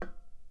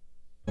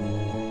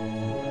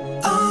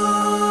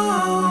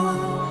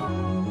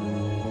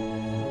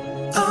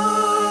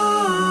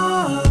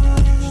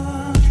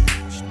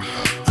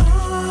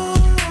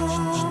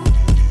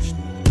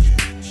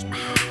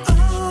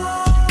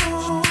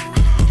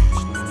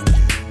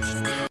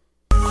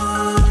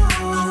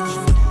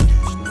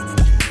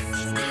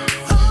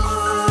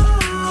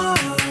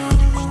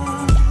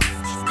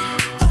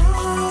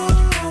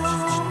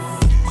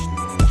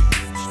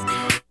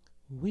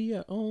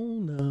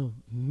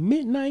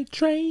night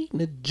train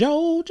to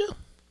Georgia.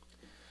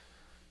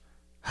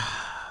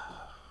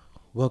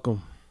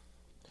 Welcome.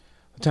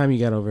 What time you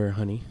got over here,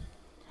 honey?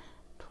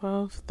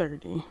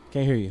 12:30.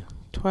 Can't hear you.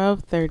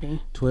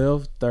 12:30.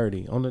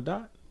 12:30 on the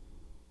dot.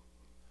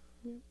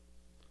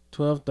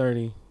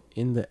 12:30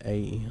 in the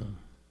a.m.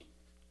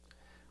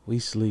 We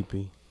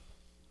sleepy.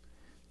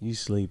 You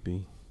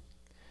sleepy.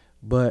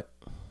 But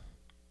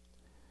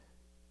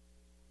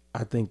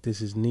I think this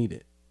is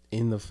needed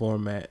in the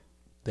format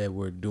that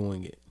we're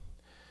doing it,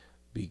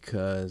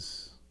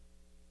 because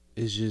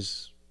it's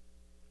just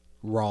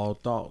raw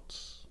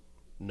thoughts.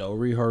 No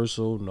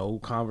rehearsal, no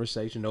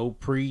conversation, no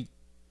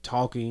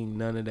pre-talking,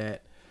 none of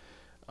that.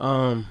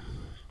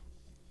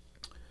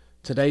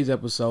 Today's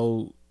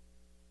episode,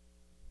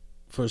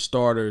 for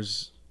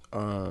starters,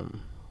 we're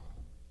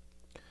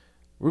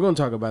going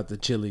to talk about the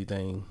chili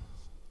thing.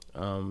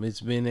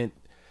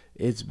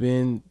 It's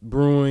been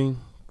brewing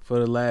for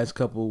the last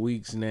couple of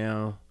weeks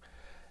now,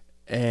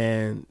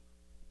 and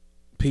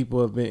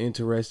people have been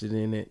interested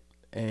in it,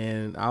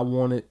 and I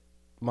wanted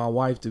my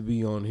wife to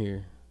be on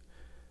here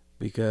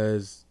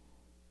because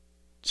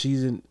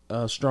she's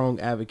a strong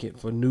advocate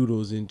for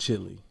noodles and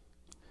chili.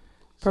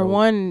 For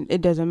one,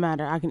 it doesn't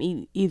matter. I can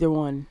eat either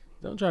one.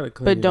 Don't try to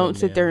clean But it don't up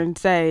sit now. there and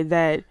say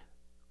that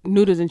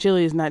noodles and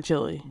chili is not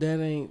chili. That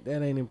ain't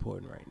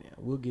important right now.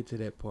 We'll get to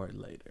that part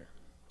later.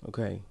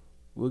 Okay?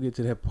 We'll get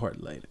to that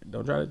part later.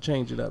 Don't try to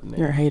change it up now.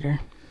 You're a hater.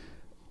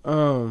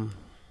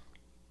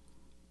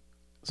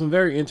 Some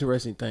very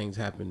interesting things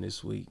happened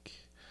this week.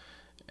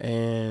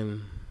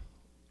 And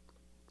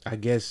I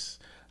guess,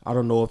 I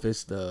don't know if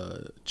it's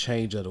the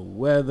change of the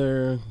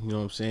weather. You know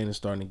what I'm saying? It's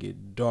starting to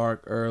get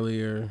dark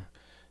earlier.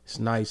 It's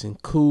nice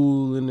and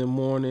cool in the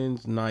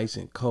mornings. Nice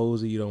and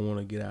cozy. You don't want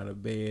to get out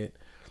of bed.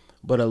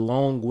 But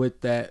along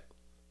with that,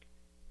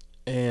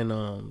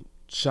 and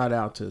shout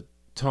out to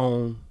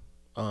Tone.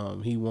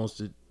 He wants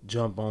to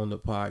jump on the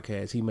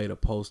podcast. He made a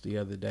post the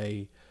other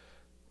day,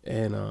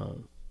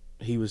 and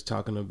he was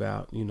talking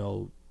about, you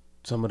know,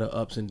 some of the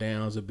ups and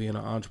downs of being an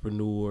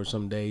entrepreneur.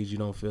 Some days you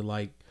don't feel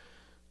like,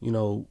 you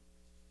know,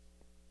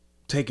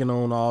 taking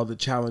on all the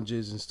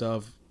challenges and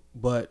stuff,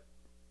 but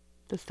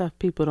The stuff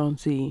people don't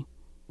see.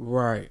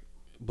 right.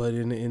 But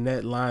in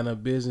that line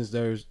of business,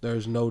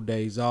 there's no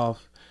days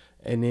off.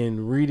 And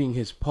then reading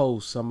his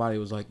post, somebody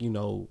was like, you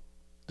know,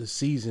 the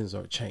seasons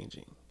are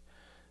changing.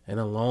 And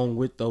along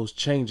with those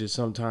changes,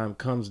 sometimes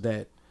comes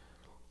that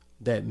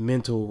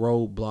mental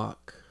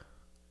roadblock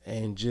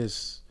and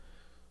just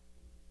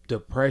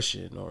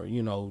depression, or,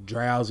 you know,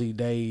 drowsy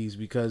days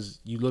because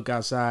you look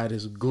outside,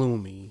 it's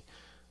gloomy.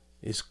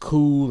 It's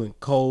cool and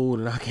cold,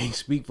 and I can't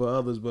speak for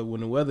others, but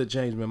when the weather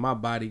changes, man, my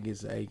body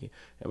gets aching.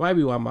 It might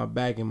be why my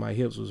back and my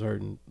hips was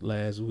hurting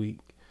last week,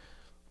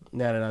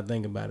 now that I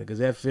think about it, because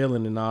that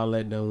feeling and all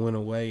that done went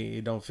away.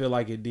 It don't feel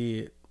like it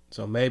did.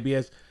 So maybe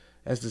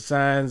that's the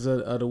signs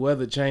of the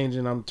weather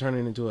changing. I'm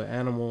turning into an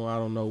animal. I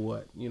don't know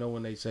what. You know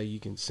when they say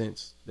you can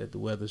sense that the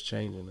weather's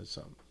changing or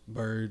something.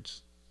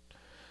 Birds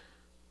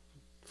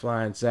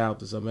flying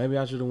south or something. Maybe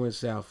I should have went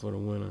south for the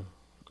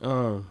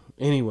winter.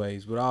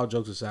 Anyways, but all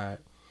jokes aside,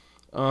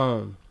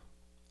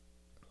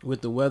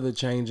 with the weather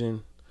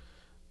changing,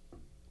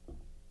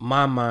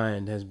 my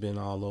mind has been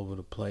all over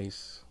the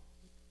place.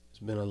 It's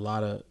been a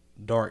lot of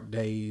dark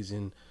days,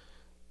 and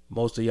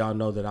most of y'all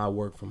know that I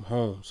work from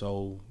home.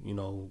 So, you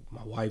know,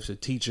 my wife's a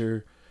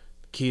teacher,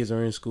 kids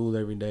are in school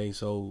every day.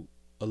 So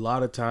a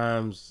lot of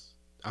times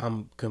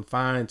I'm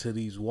confined to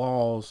these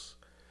walls,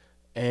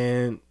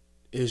 and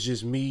it's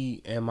just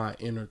me and my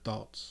inner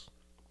thoughts.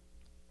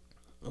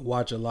 I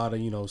watch a lot of,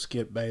 you know,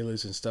 Skip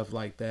Bayless and stuff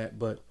like that,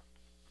 but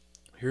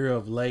here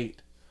of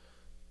late,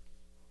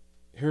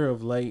 it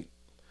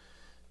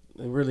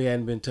really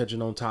hadn't been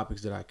touching on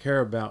topics that I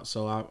care about,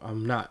 so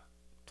I'm not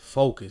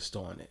focused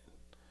on it.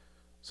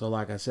 So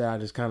like I said, I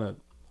just kind of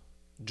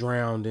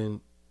drowned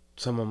in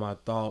some of my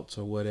thoughts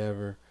or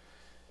whatever.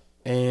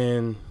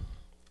 And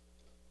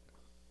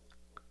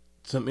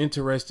some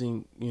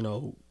interesting, you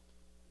know,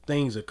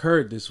 things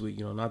occurred this week,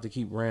 you know, not to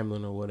keep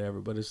rambling or whatever,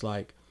 but it's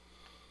like,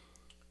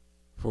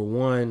 for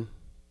one,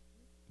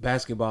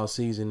 basketball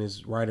season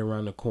is right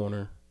around the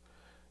corner.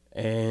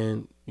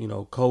 And, you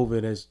know,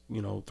 COVID has,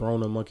 you know,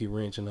 thrown a monkey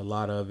wrench in a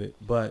lot of it.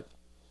 But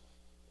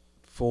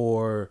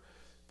for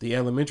the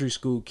elementary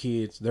school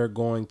kids, they're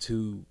going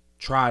to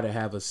try to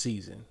have a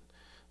season.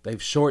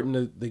 They've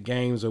shortened the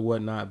games or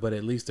whatnot, but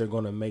at least they're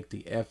going to make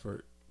the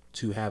effort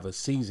to have a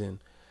season.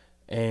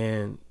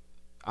 And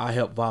I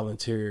help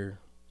volunteer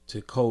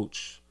to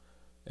coach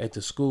at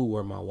the school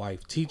where my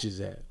wife teaches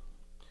at.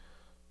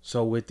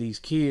 So with these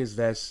kids,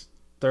 that's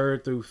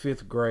 3rd through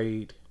 5th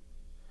grade.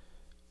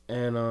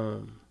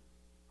 And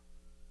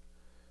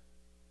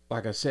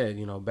like I said,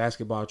 you know,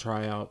 basketball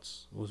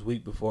tryouts was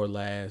week before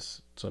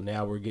last. So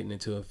now we're getting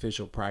into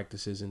official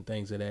practices and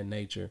things of that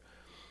nature.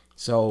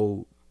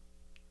 So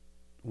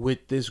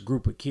with this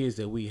group of kids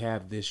that we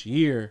have this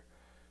year,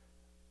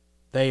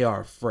 they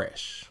are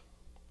fresh.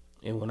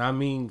 And when I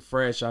mean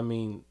fresh, I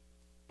mean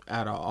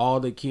out of all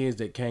the kids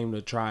that came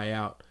to try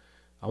out,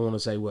 I want to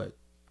say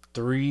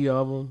 3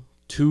 of them,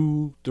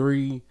 2,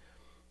 3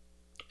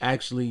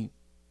 actually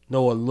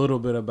know a little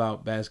bit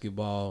about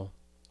basketball.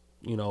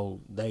 You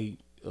know, they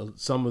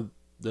some of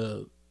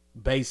the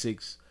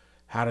basics,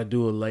 how to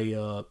do a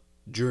layup,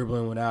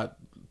 dribbling without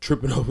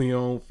tripping over your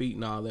own feet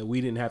and all that.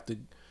 We didn't have to,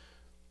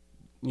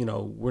 you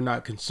know, we're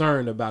not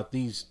concerned about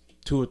these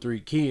 2 or 3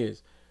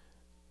 kids.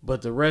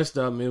 But the rest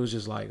of them, it was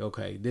just like,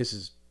 okay, this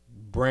is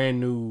brand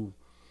new.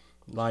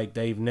 Like,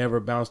 they've never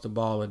bounced the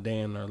ball a day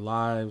in their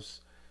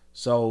lives.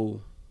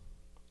 So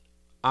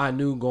I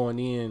knew going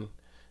in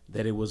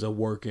that it was a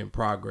work in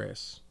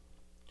progress.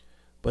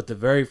 But the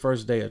very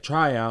first day of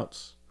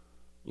tryouts,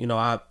 you know,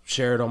 I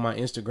shared on my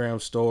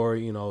Instagram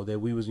story, you know, that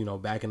we was, you know,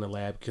 back in the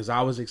lab because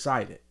I was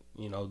excited.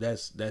 You know,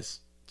 that's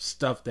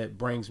stuff that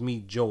brings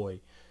me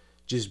joy,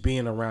 just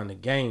being around the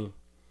game.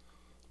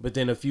 But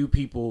then a few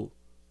people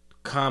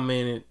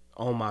commented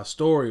on my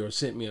story or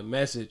sent me a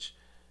message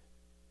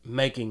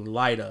making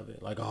light of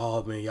it. Like,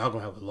 oh man, y'all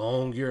gonna have a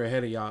long year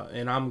ahead of y'all.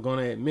 And I'm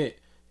gonna admit,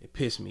 it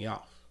pissed me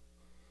off.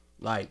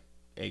 Like,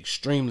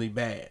 extremely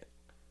bad.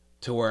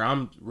 To where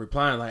I'm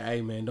replying like,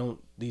 hey man,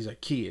 these are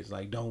kids.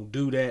 Like, don't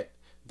do that.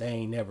 They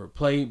ain't never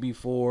played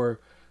before.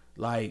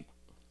 Like,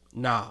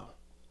 nah,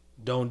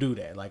 don't do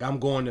that. Like, I'm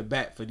going to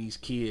bat for these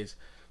kids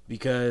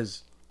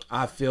because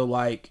I feel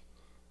like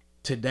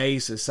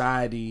today's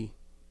society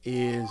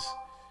is,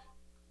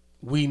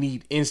 we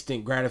need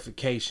instant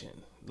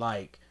gratification.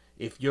 Like,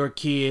 if your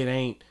kid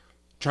ain't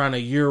trying to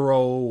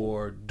Euro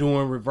or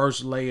doing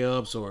reverse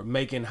layups or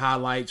making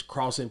highlights,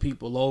 crossing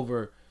people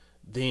over,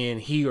 then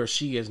he or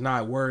she is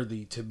not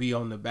worthy to be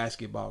on the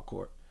basketball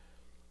court.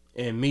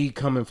 And me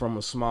coming from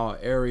a small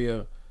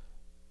area,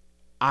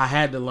 I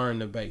had to learn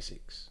the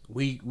basics.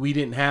 We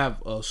didn't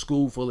have a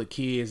school full of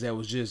kids that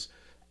was just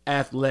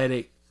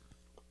athletic,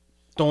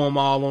 throw them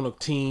all on a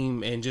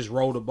team and just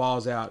roll the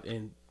balls out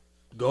and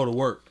go to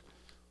work.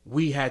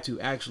 We had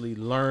to actually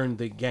learn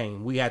the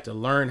game. We had to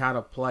learn how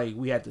to play.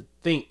 We had to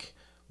think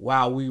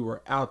while we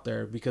were out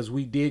there because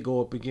we did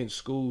go up against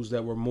schools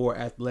that were more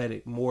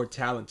athletic, more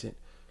talented,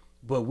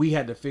 but we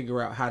had to figure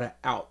out how to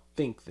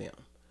outthink them.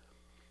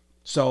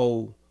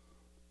 So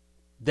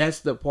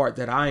that's the part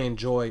that I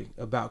enjoy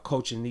about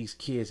coaching these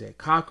kids at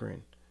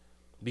Cochran,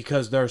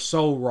 because they're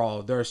so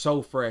raw, they're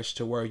so fresh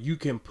to where you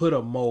can put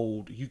a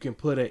mold, you can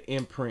put an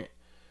imprint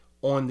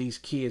on these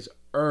kids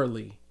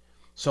early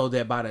so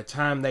that by the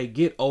time they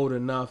get old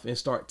enough and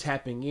start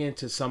tapping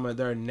into some of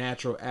their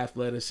natural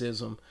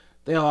athleticism,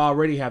 they'll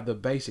already have the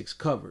basics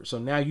covered. So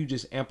now you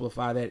just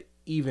amplify that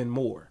even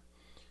more.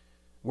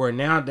 Where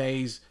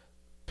nowadays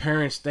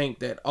parents think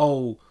that,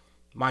 oh,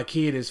 my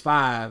kid is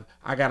 5,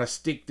 I got to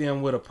stick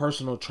them with a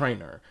personal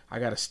trainer. I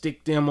got to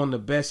stick them on the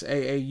best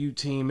AAU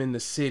team in the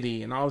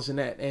city and all this and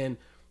that. And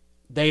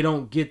they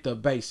don't get the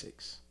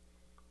basics.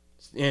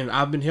 And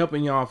I've been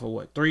helping y'all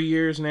for 3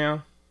 years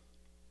now?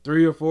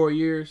 3 or 4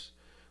 years?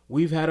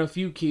 We've had a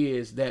few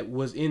kids that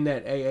was in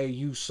that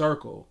AAU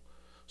circle.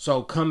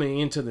 So coming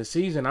into the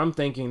season, I'm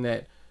thinking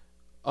that,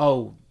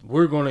 oh,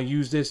 we're going to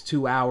use this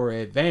to our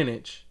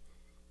advantage.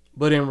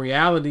 But in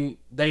reality,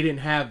 they didn't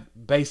have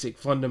basic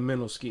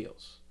fundamental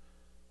skills.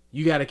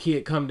 You got a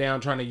kid come down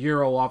trying to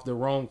Euro off the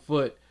wrong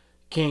foot,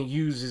 can't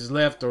use his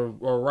left or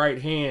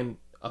right hand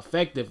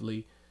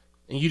effectively,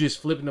 and you just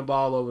flipping the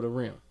ball over the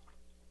rim.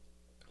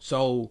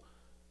 So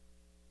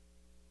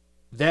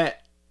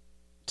that,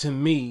 to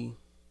me,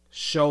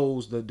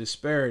 shows the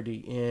disparity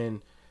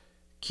in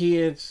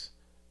kids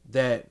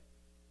that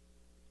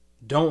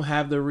don't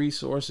have the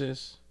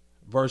resources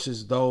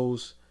versus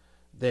those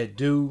that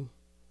do,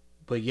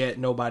 but yet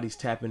nobody's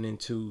tapping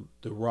into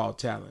the raw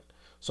talent.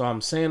 So I'm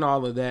saying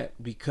all of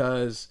that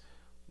because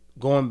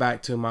going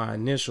back to my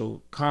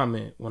initial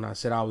comment when I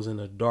said I was in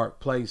a dark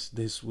place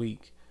this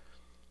week,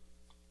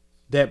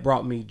 that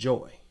brought me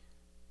joy.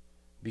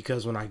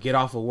 Because when I get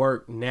off of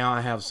work, now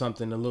I have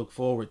something to look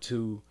forward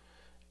to.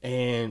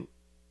 And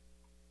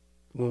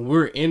when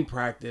we're in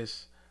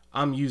practice,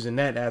 I'm using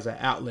that as an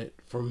outlet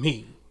for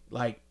me.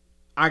 Like,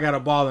 I got a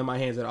ball in my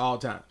hands at all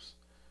times.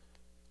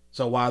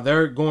 So while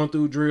they're going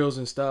through drills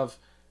and stuff,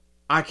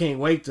 I can't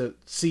wait to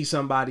see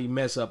somebody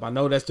mess up. I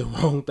know that's the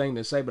wrong thing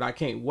to say, but I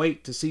can't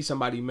wait to see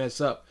somebody mess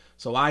up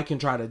so I can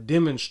try to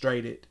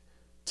demonstrate it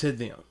to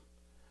them.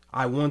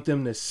 I want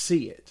them to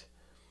see it.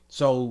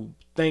 So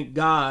thank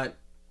God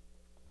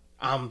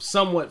I'm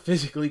somewhat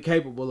physically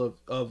capable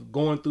of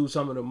going through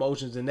some of the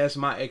motions, and that's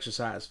my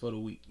exercise for the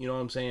week. You know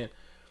what I'm saying?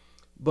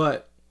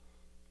 But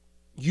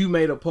you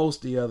made a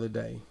post the other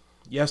day,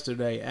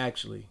 yesterday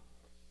actually,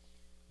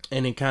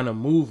 and it kind of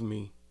moved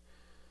me.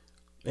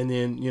 And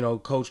then, you know,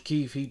 Coach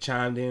Keith, he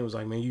chimed in, was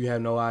like, man, you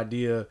have no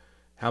idea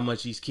how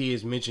much these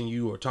kids mention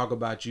you or talk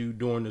about you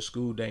during the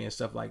school day and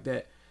stuff like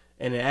that.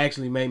 And it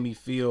actually made me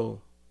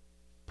feel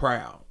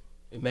proud.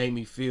 It made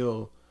me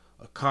feel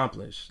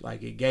accomplished.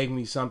 Like, it gave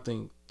me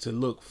something to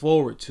look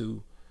forward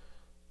to.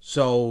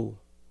 So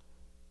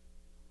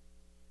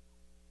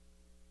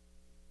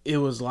it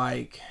was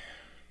like,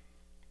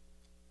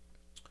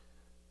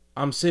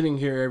 I'm sitting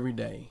here every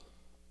day,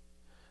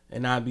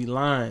 and I'd be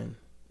lying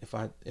if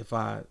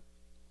I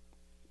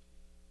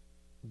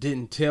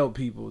didn't tell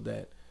people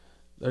that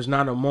there's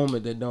not a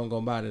moment that don't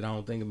go by that I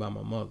don't think about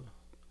my mother.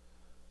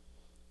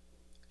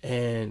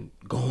 And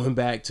going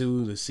back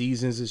to the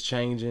seasons is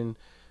changing,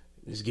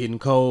 it's getting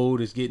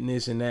cold, it's getting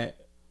this and that.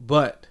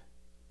 But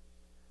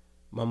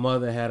my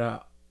mother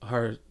had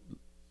her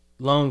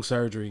lung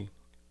surgery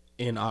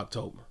in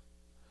October.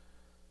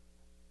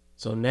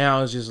 So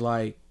now it's just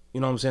like,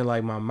 you know what I'm saying?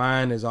 Like my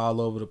mind is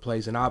all over the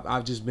place, and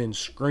I've just been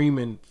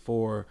screaming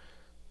for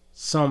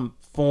some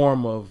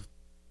form of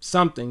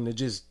something to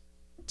just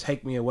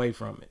take me away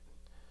from it.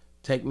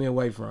 Take me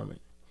away from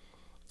it.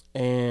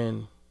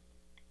 And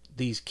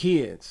these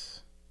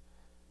kids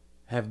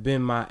have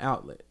been my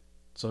outlet.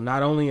 So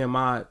not only am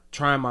I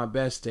trying my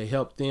best to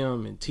help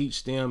them and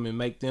teach them and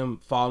make them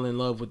fall in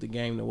love with the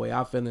game the way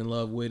I fell in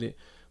love with it,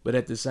 but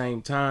at the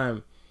same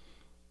time,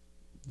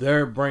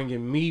 they're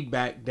bringing me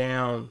back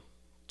down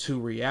to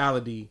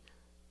reality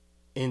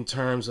in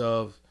terms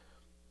of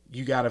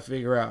you got to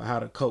figure out how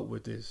to cope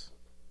with this.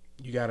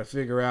 You got to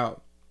figure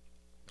out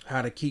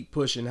how to keep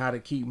pushing, how to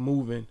keep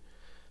moving.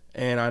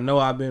 And I know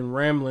I've been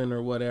rambling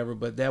or whatever,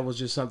 but that was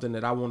just something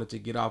that I wanted to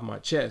get off my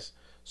chest.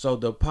 So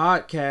the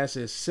podcast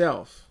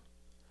itself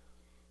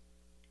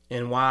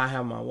and why I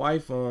have my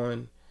wife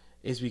on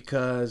is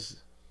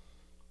because,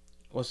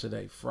 what's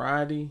today?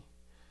 Friday?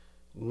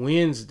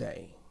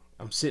 Wednesday.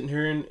 I'm sitting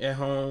here at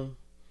home,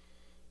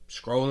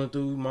 scrolling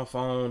through my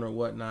phone or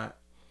whatnot,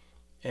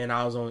 and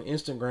I was on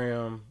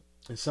Instagram,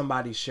 and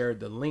somebody shared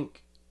the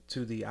link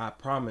to the I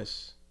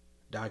Promise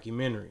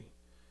documentary.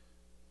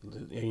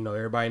 You know,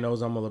 everybody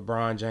knows I'm a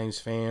LeBron James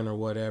fan or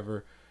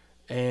whatever,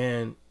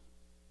 and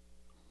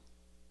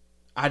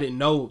I didn't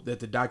know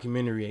that the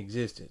documentary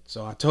existed.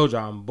 So I told you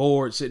I'm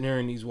bored sitting here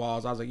in these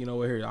walls. I was like, you know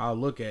what, here, I'll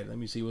look at it. Let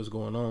me see what's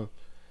going on.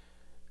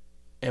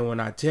 And when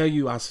I tell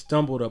you I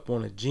stumbled up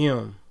on a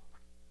gym,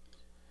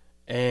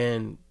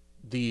 and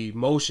the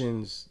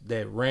emotions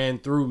that ran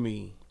through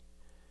me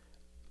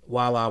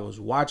while I was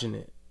watching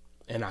it,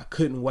 and I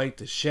couldn't wait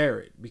to share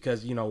it,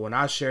 because, you know, when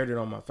I shared it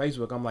on my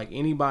Facebook, I'm like,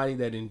 anybody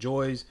that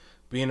enjoys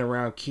being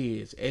around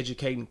kids,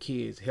 educating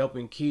kids,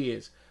 helping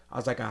kids, I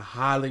was like, I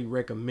highly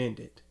recommend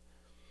it.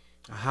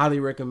 I highly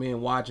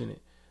recommend watching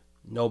it.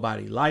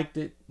 Nobody liked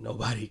it.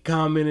 Nobody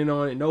commented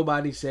on it.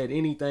 Nobody said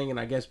anything. And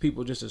I guess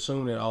people just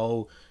assume that,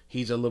 oh,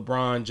 he's a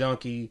LeBron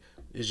junkie.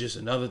 It's just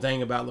another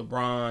thing about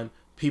LeBron.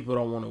 People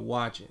don't want to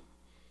watch it.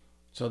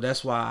 So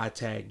that's why I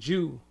tagged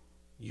you.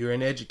 You're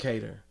an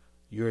educator.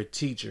 You're a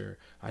teacher.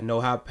 I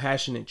know how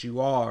passionate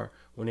you are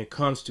when it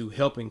comes to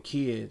helping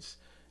kids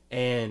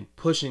and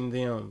pushing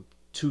them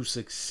to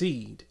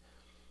succeed.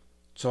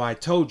 So I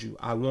told you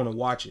I want to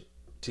watch it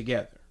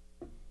together.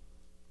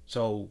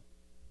 So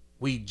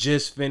we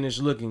just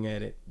finished looking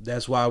at it.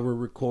 That's why we're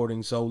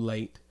recording so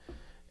late.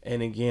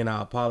 And again,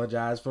 I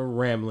apologize for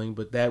rambling,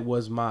 but that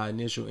was my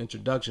initial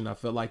introduction. I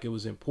felt like it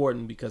was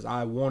important because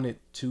I wanted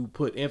to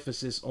put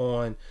emphasis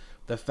on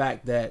the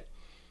fact that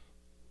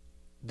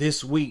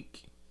this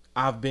week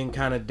I've been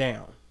kind of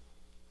down.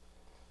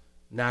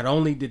 Not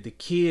only did the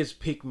kids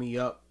pick me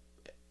up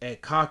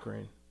at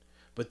Cochran,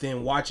 but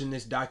then watching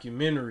this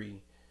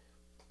documentary,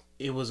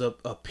 it was a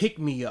pick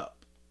me up,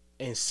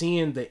 and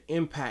seeing the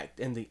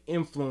impact and the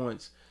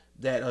influence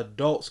that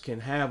adults can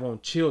have on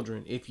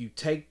children if you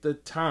take the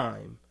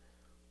time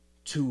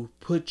to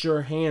put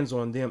your hands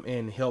on them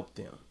and help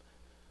them.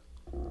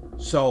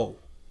 So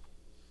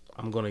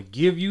I'm going to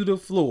give you the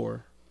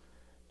floor,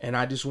 and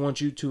I just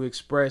want you to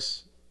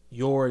express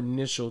your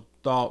initial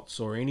thoughts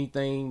or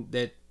anything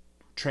that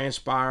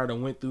transpired or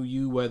went through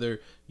you, whether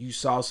you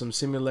saw some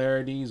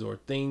similarities or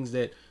things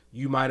that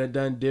you might have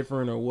done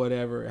different or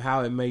whatever,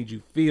 how it made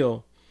you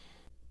feel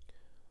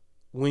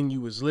when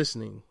you was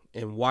listening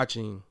and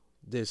watching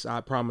this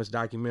I Promise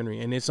documentary.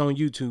 And it's on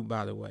YouTube,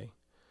 by the way.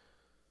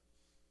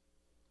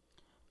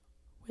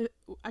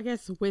 I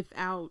guess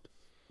without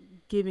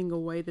giving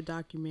away the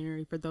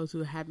documentary for those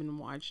who haven't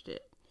watched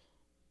it,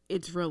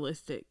 it's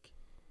realistic.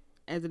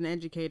 As an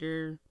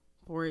educator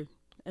for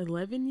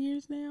 11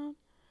 years now,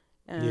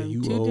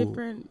 two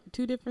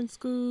different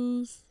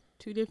schools,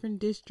 2 different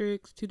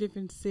districts, 2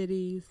 different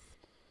cities,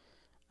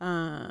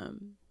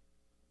 an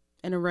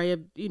array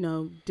of,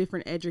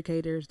 different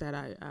educators that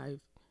I've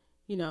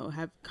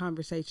have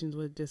conversations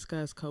with,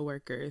 discuss,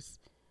 coworkers.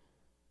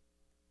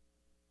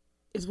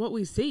 Is what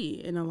we see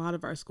in a lot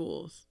of our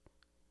schools.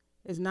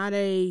 It's not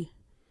a,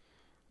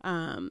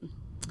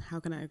 how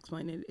can I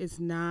explain it? It's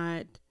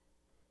not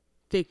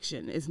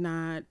fiction. It's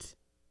not,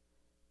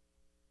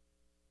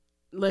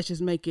 let's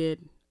just make it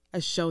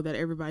a show that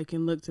everybody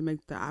can look to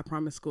make the I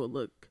Promise School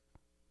look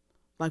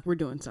like we're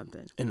doing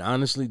something. And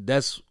honestly,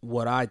 that's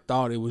what I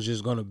thought it was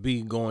just going to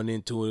be going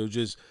into it. It was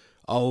just,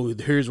 oh,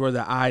 here's where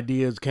the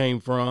ideas came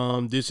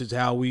from. This is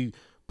how we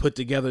put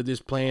together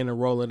this plan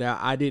and roll it out.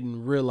 I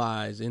didn't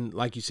realize, and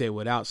like you said,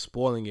 without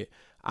spoiling it,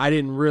 I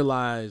didn't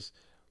realize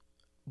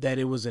that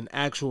it was an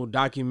actual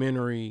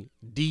documentary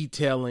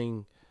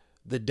detailing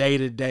the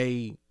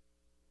day-to-day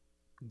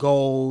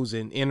goals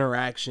and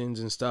interactions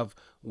and stuff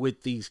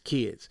with these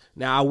kids.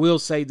 Now, I will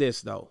say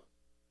this, though.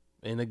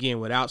 and again,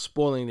 without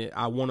spoiling it,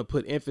 I want to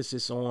put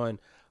emphasis on,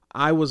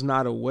 I was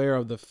not aware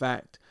of the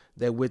fact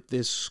that with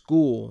this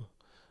school,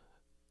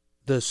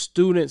 the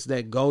students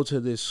that go to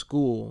this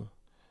school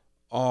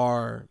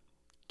are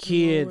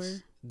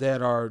kids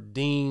that are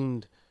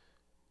deemed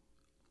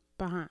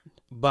behind.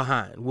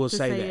 We'll to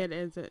say say that. it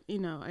as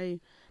a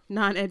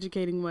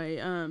non-educating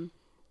way.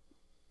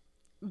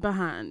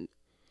 Behind.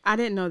 I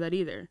didn't know that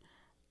either.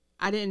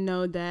 I didn't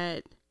know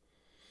that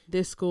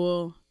this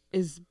school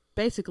is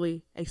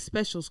basically a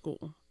special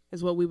school,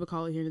 is what we would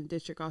call it here in the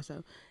district.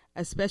 Also,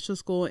 a special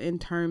school in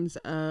terms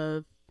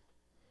of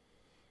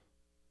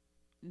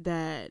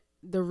that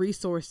the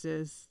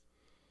resources.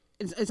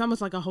 It's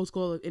almost like a whole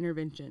school of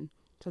intervention,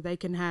 so they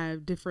can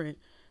have different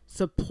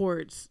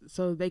supports,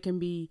 so they can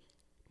be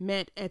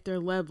met at their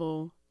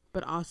level,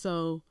 but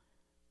also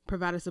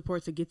provided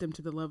support to get them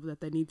to the level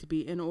that they need to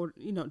be in order,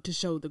 to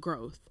show the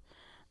growth.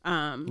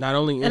 Not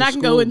only in and I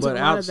can school, go into but a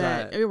lot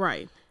outside. of that. You're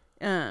right.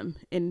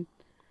 And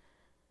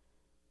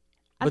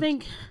I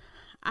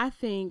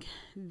think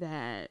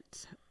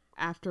that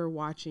after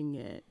watching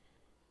it,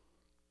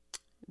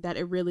 that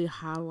it really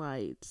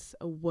highlights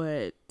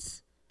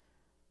what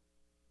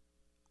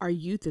our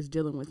youth is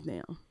dealing with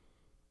now,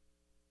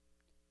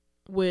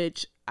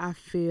 which I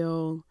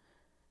feel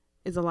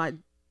is a lot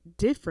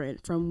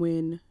different from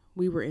when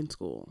we were in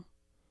school.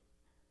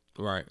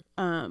 Right.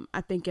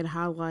 I think it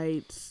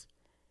highlights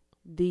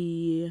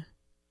the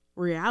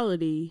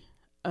reality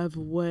of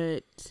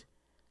what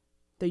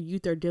the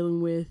youth are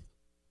dealing with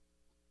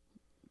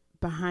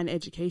behind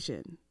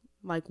education,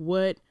 like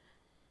what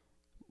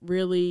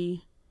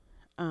really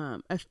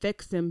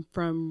affects them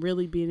from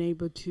really being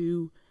able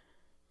to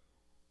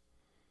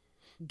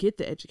get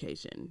the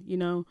education,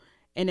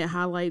 and it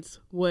highlights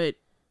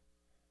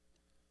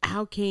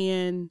how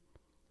can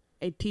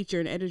a teacher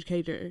and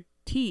educator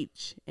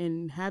teach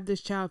and have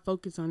this child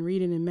focus on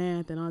reading and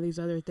math and all these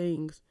other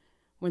things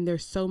when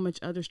there's so much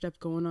other stuff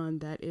going on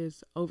that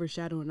is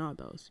overshadowing all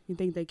those. You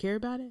think they care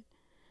about it?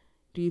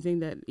 Do you think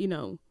that,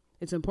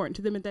 it's important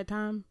to them at that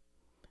time?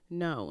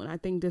 No. And I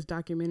think this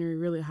documentary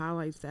really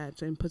highlights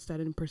that and puts that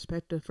in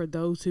perspective for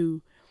those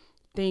who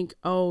think,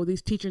 oh,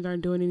 these teachers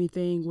aren't doing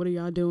anything. What are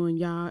y'all doing?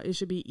 Y'all, it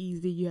should be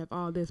easy. You have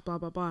all this, blah,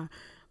 blah, blah.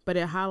 But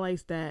it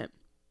highlights that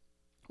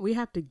we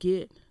have to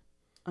get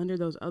under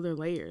those other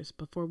layers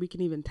before we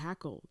can even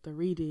tackle the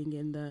reading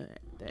and the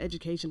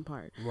education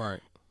part.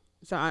 Right.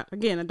 So I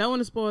don't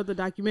want to spoil the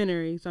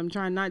documentary, so I'm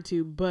trying not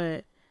to,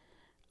 but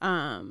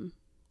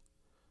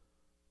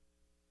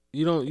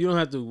you don't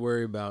have to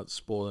worry about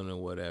spoiling or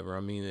whatever.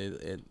 I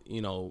mean,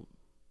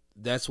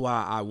 that's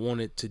why I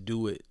wanted to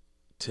do it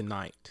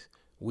tonight.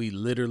 We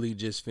literally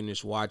just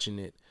finished watching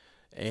it,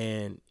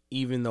 and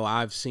even though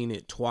I've seen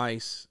it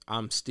twice,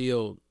 I'm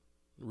still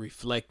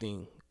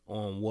reflecting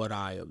on what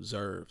I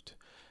observed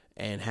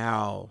and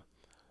how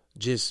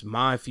just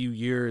my few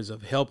years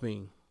of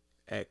helping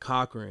at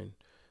Cochran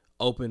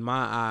opened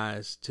my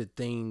eyes to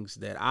things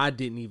that I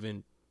didn't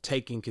even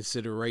take in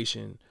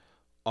consideration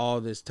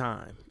all this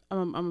time.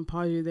 I'm gonna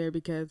pause you there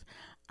because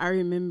I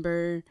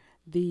remember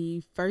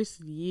the first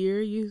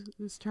year you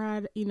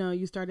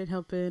started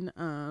helping,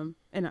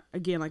 and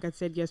again, like I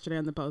said yesterday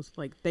on the post,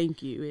 like,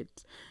 thank you.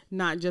 It's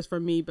not just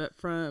from me, but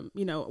from,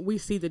 we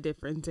see the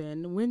difference.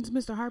 And when's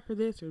Mr. Harper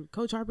this, or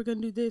Coach Harper gonna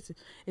do this?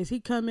 Is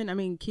he coming? I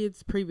mean,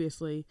 kids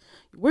previously,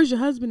 where's your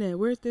husband at?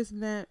 Where's this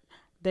and that?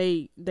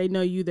 They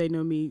know you, they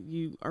know me,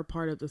 you are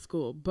part of the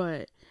school.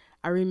 But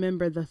I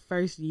remember the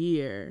first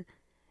year,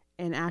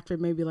 and after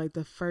maybe like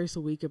the first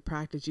week of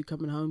practice, you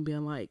coming home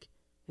being like,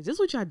 is this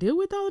what y'all deal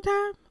with all the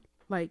time?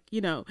 Like,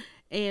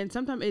 and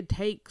sometimes it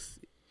takes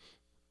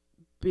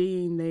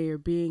being there,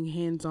 being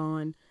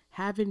hands-on,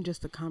 having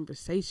just a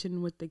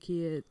conversation with the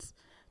kids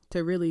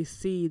to really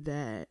see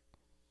that,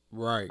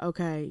 right,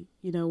 okay,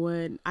 you know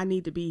what, I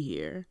need to be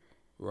here.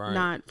 Right.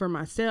 Not for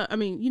myself. I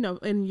mean,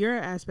 in your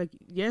aspect,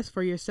 yes,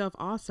 for yourself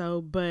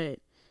also, but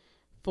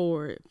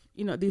for,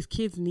 these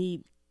kids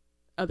need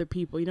other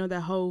people.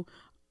 That whole,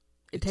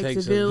 it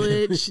takes a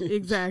village.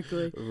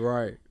 Exactly.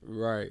 Right.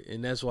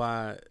 And that's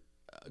why,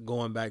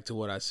 going back to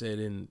what I said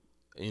in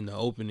the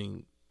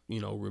opening,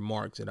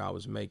 remarks that I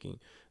was making,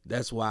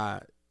 that's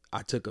why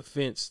I took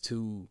offense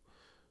to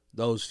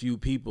those few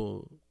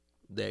people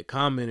that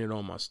commented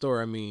on my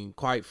story. I mean,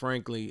 quite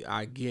frankly,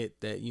 I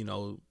get that,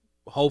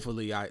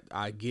 hopefully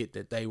I get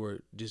that they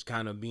were just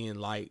kind of being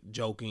light,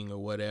 joking or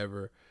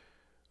whatever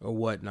or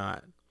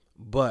whatnot.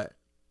 But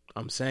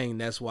I'm saying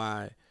that's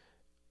why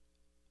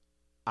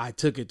I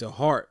took it to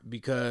heart,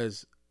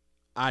 because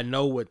I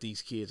know what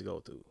these kids go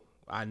through.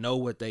 I know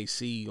what they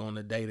see on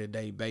a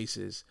day-to-day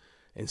basis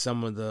and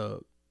some of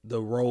the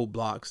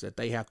roadblocks that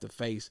they have to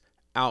face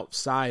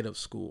outside of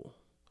school.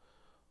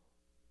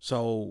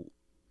 So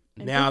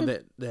now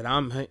that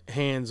I'm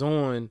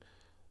hands-on,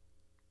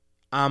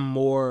 I'm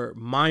more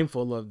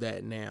mindful of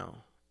that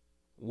now.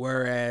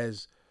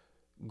 Whereas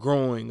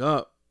growing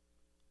up,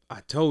 I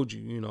told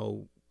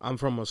you, I'm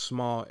from a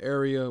small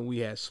area. We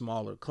had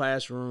smaller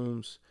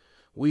classrooms.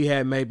 We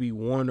had maybe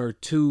one or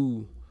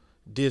two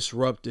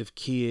disruptive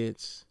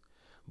kids,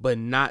 but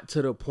not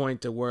to the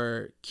point to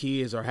where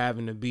kids are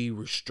having to be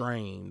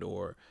restrained,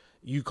 or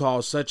you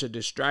cause such a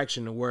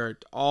distraction to where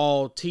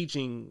all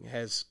teaching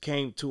has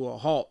came to a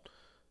halt.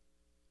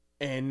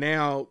 And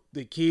now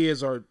the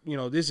kids are,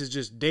 this is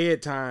just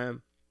dead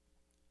time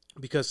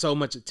because so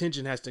much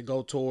attention has to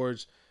go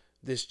towards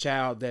this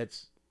child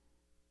that's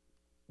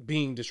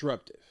being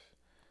disruptive.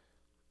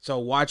 So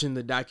watching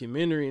the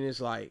documentary, and it's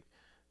like,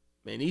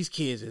 man, these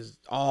kids is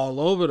all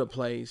over the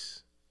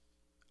place.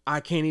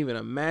 I can't even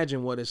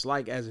imagine what it's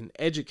like as an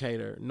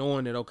educator,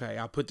 knowing that, okay,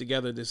 I put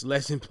together this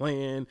lesson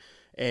plan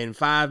and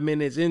 5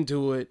 minutes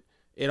into it,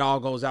 it all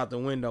goes out the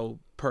window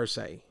per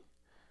se.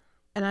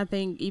 And I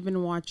think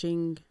even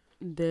watching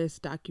this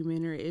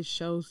documentary, it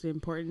shows the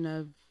importance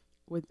of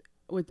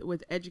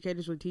with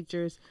educators, with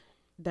teachers,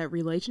 that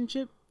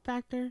relationship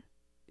factor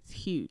is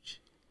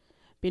huge.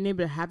 Being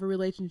able to have a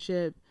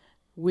relationship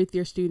with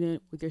your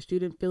student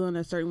feeling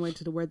a certain way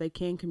to the where they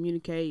can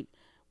communicate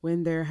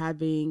when they're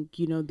having,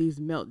 these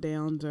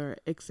meltdowns or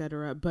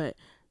etc. But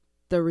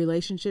the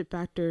relationship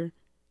factor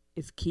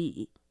is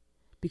key,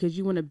 because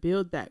you want to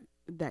build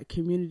that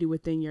community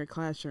within your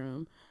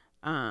classroom.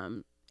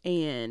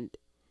 And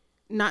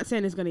not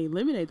saying it's going to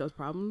eliminate those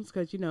problems,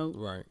 because,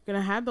 right, going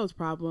to have those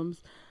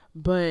problems,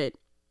 but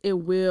it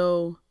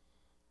will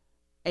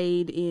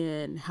aid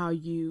in how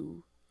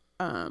you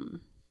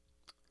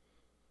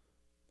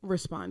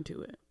respond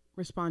to it,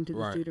 respond to the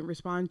right. student,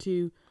 respond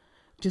to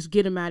just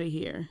get them out of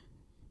here.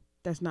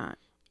 That's not,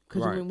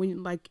 because right.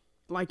 when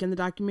like in the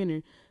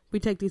documentary, we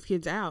take these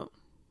kids out,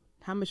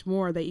 how much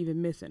more are they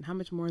even missing? How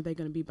much more are they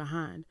going to be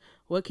behind?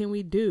 What can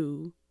we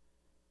do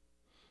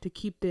to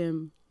keep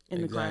them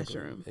in the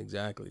classroom?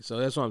 Exactly. So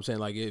that's what I'm saying.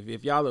 Like,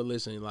 if y'all are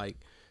listening, like,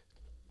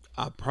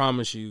 I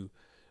promise you,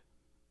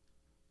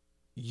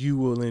 you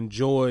will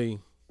enjoy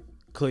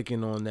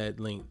clicking on that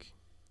link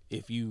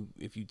if you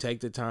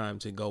take the time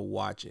to go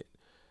watch it.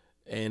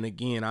 And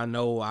again, I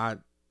know I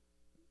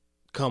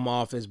come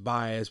off as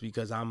biased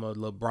because I'm a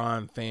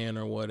LeBron fan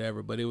or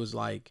whatever, but it was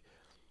like,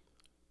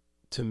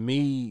 to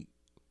me,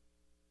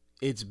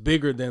 it's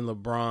bigger than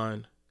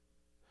LeBron,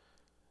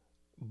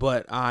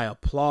 but I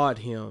applaud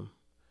him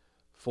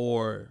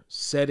for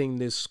setting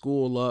this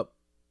school up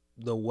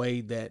the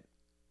way that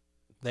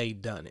they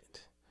done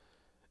it,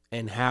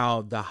 and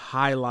how the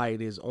highlight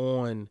is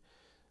on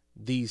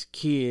these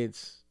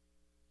kids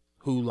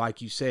who,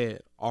 like you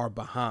said, are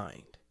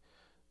behind.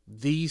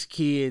 These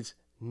kids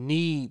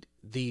need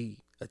the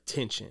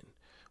attention.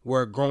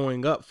 Where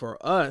growing up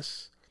for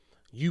us,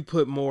 you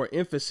put more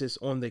emphasis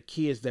on the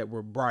kids that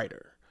were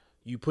brighter.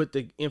 You put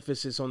the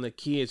emphasis on the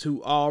kids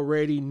who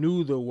already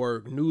knew the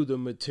work, knew the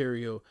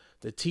material.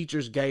 The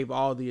teachers gave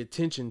all the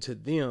attention to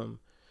them,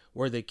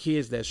 where the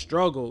kids that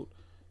struggled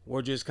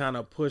were just kind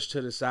of pushed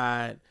to the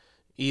side.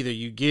 Either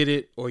you get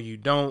it or you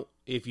don't.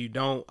 If you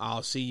don't,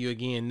 I'll see you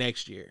again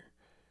next year.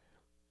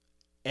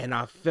 And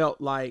I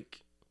felt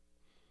like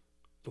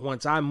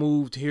once I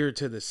moved here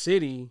to the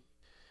city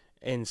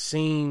and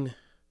seen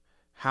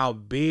how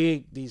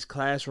big these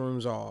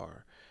classrooms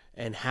are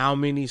and how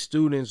many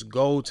students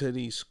go to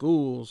these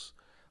schools,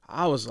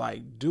 I was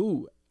like,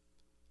 dude,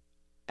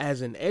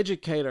 as an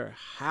educator,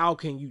 how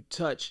can you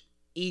touch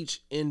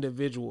each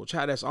individual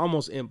child? That's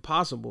almost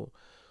impossible.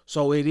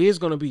 So it is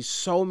going to be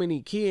so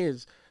many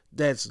kids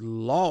that's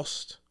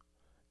lost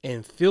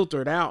and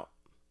filtered out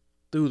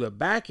through the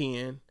back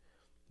end,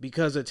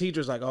 because the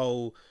teacher's like,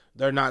 oh,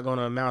 they're not going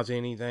to amount to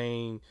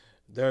anything.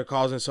 They're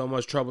causing so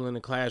much trouble in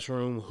the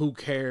classroom. Who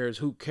cares?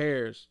 Who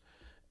cares?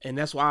 And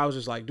that's why I was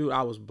just like, dude,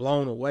 I was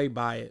blown away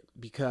by it,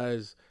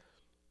 because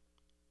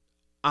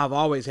I've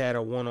always had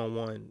a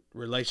one-on-one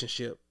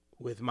relationship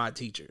with my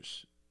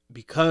teachers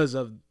because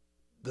of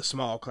the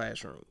small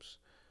classrooms.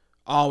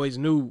 I always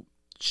knew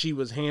she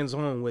was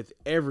hands-on with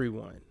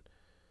everyone.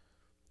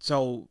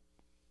 So,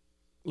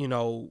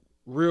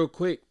 real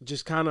quick,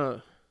 just kind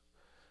of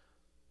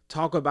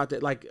talk about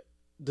that. Like,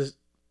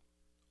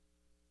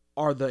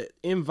 are the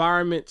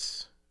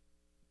environments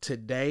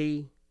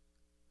today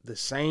the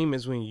same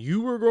as when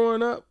you were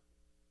growing up,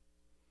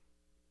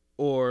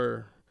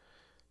 or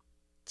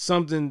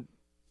something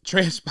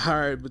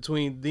transpired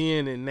between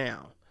then and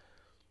now?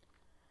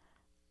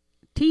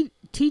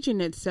 Teaching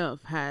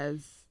itself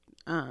has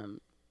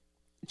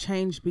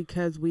changed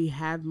because we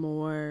have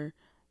more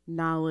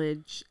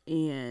knowledge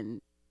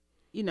and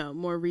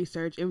more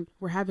research, and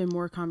we're having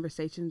more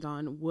conversations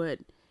on what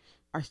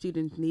our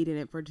students need in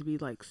it for it to be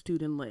like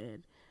student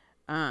led.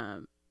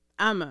 I'm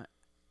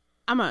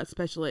a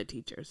special ed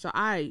teacher, so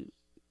I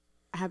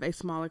have a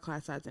smaller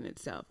class size in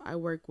itself. I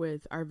work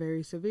with our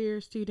very severe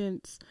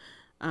students.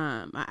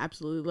 I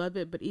absolutely love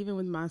it, but even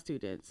with my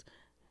students,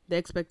 the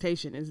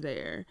expectation is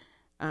there.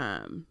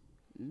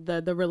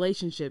 The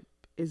relationship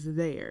is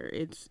there.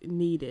 It's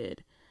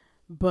needed.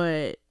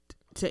 But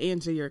to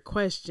answer your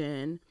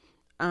question,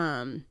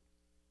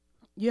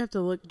 you have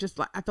to look, just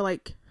like, I feel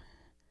like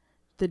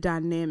the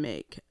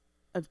dynamic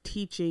of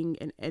teaching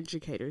and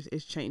educators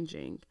is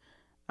changing,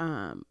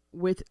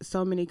 with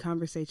so many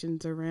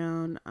conversations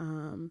around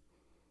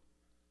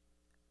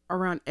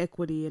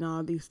equity and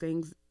all these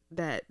things.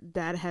 that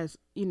has,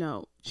 you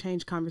know,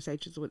 changed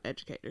conversations with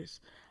educators,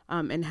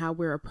 and how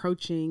we're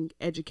approaching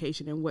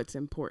education and what's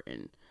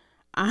important.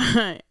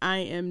 I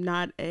am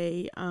not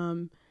a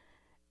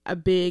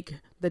big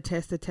the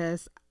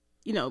test,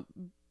 you know,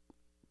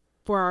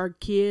 for our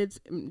kids.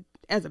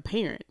 As a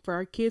parent, for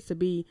our kids to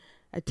be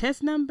a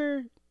test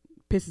number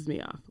pisses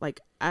me off. Like,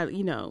 I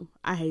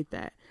hate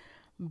that.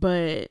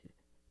 But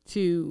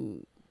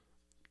to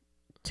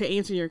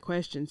answer your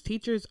questions,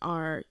 teachers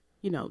are,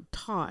 you know,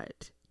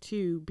 taught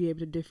to be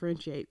able to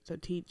differentiate. So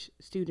teach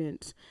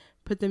students,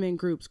 put them in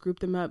groups, group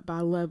them up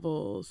by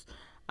levels,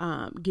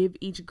 give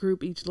each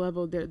group, each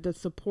level the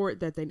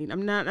support that they need.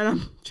 I'm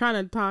trying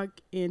to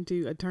talk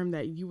into a term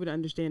that you would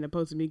understand,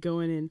 opposed to me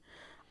going in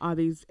all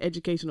these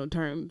educational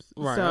terms.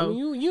 Right. So, I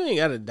mean, you ain't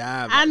got to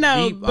dive I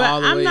know, deep but all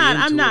the I'm way not,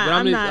 into I'm it. not, But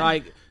I'm just, not.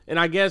 like, and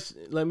I guess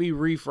let me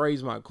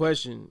rephrase my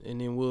question,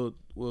 and then we'll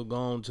go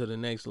on to the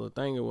next little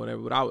thing or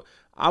whatever. But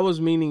I was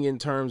meaning in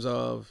terms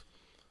of,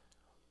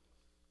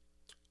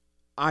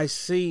 I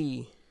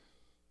see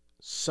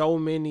so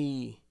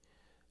many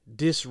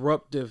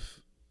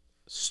disruptive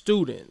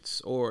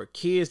students or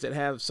kids that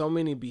have so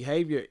many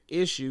behavior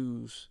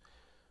issues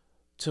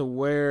to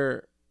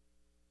where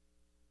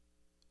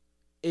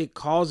it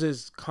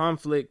causes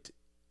conflict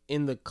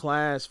in the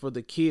class for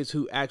the kids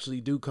who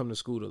actually do come to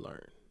school to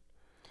learn.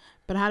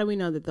 But how do we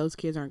know that those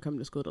kids aren't coming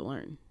to school to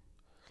learn?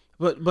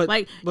 But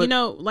you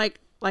know, like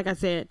I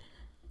said,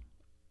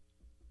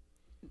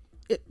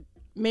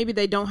 maybe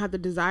they don't have the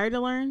desire to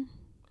learn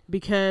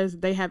because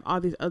they have all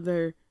these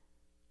other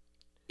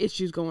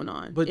issues going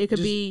on. But it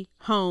could be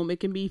home, it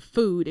can be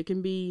food, it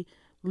can be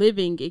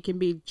living, it can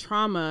be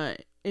trauma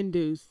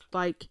induced.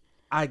 Like,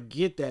 I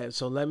get that.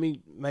 So let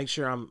me make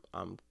sure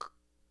I'm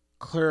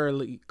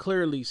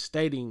clearly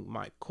stating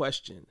my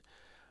question.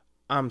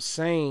 I'm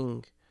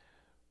saying,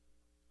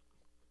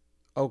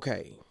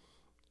 okay,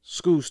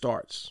 school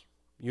starts.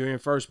 You're in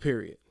first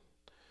period.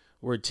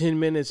 We're 10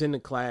 minutes into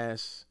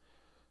class.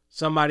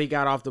 Somebody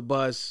got off the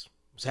bus,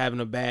 was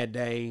having a bad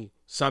day.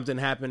 Something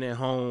happened at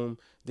home.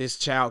 This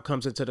child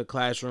comes into the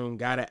classroom,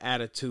 got an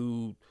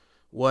attitude,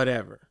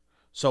 whatever.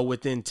 So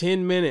within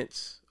 10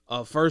 minutes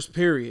of first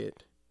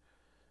period,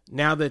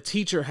 now the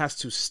teacher has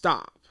to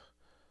stop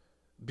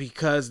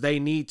because they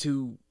need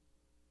to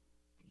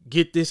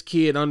get this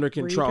kid under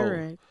control.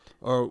 Redirect.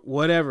 Or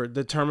whatever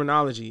the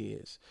terminology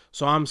is.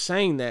 So I'm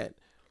saying that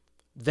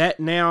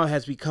now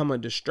has become a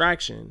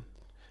distraction,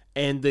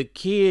 and the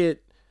kid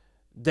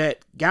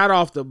that got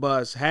off the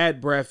bus, had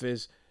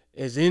breakfast,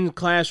 is in the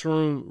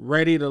classroom,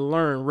 ready to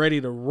learn,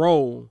 ready to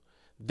roll,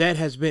 that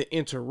has been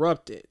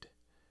interrupted.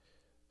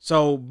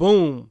 So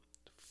boom,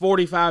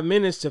 45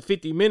 minutes to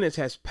 50 minutes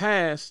has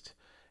passed,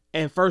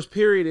 and first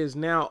period is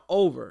now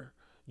over.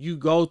 You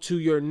go to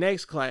your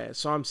next class.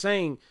 So I'm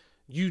saying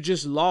you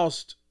just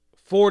lost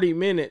 40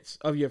 minutes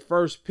of your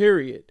first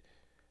period.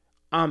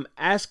 I'm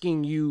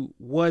asking you,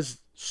 was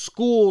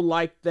school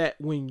like that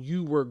when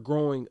you were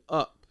growing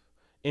up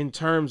in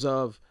terms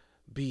of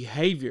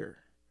behavior?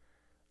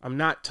 I'm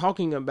not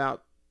talking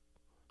about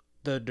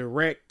the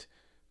direct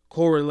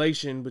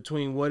correlation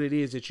between what it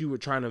is that you were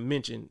trying to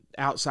mention,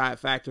 outside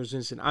factors.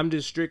 And I'm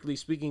just strictly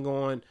speaking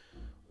on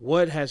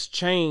what has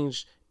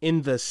changed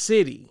in the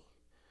city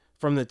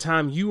from the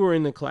time you were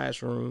in the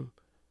classroom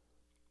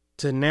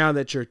to now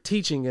that you're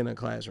teaching in a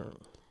classroom.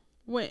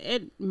 When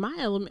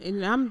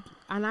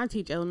I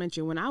teach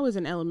elementary. When I was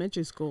in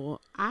elementary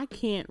school, I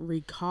can't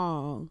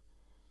recall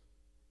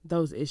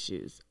those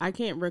issues. I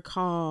can't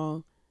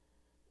recall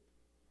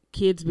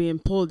kids being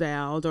pulled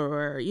out,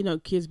 or, you know,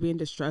 kids being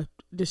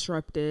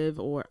disruptive,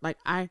 or like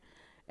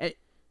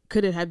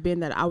could it have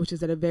been that I was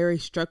just at a very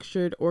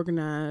structured,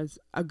 organized,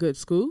 a good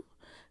school?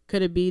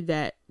 Could it be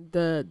that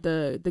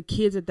the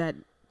kids at that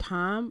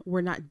time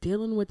were not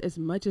dealing with as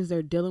much as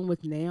they're dealing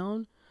with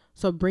now?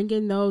 So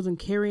bringing those and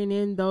carrying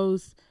in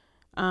those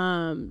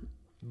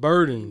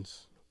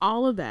burdens,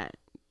 all of that.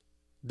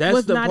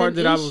 That's the part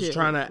that I was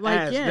trying to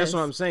ask. Yes. That's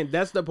what I'm saying.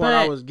 That's the part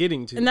I was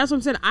getting to. And that's what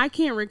I'm saying. I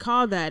can't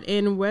recall that.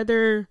 And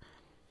whether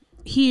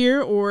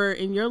here or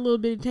in your little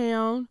bitty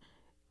town,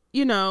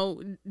 you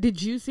know,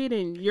 did you see it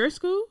in your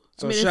school?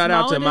 So shout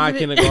out to my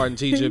kindergarten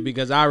teacher,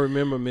 because I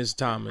remember Miss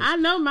Thomas. I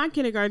know my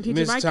kindergarten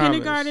teacher. My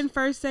kindergarten,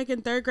 first,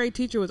 second, third grade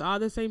teacher was all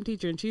the same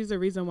teacher, and she's the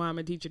reason why I'm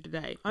a teacher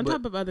today. On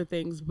top of other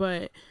things,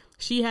 but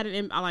she had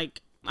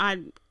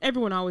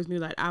everyone always knew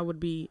that I would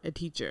be a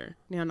teacher.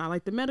 Now, not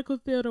like the medical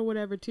field or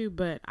whatever too,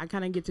 but I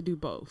kind of get to do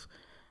both.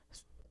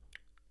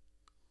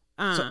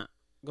 So,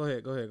 go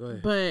ahead.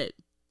 But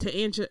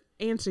to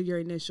answer your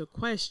initial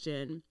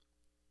question,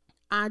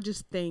 I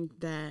just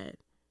think that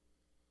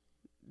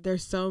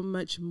there's so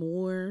much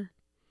more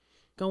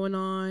going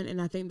on,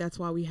 and I think that's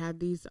why we have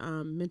these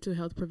mental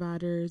health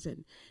providers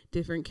and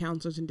different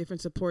counselors and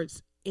different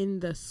supports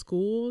in the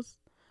schools,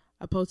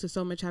 opposed to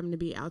so much having to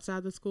be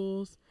outside the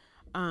schools.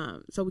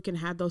 So we can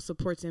have those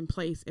supports in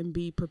place and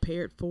be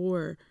prepared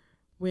for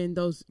when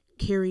those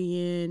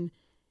carry-in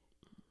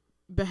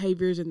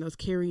behaviors and those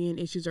carry-in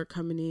issues are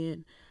coming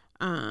in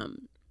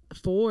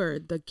for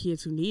the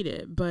kids who need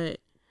it. But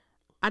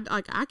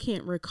I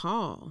can't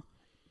recall,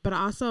 but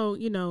also,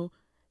 you know,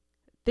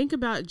 think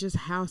about just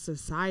how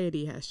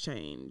society has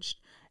changed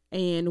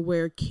and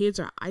where kids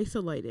are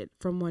isolated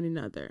from one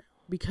another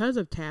because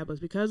of tablets,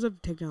 because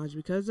of technology,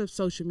 because of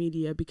social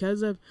media,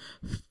 because of,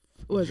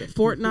 what is it,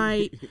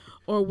 Fortnite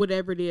or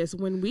whatever it is.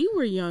 When we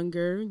were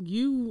younger,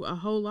 you a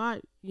whole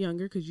lot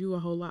younger because you were a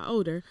whole lot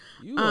older.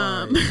 You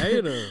are a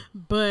hater.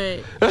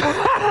 But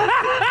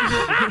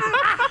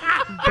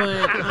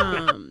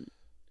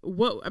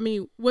what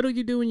do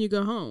you do when you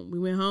go home? We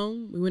went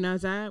home. We went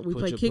outside. We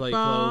played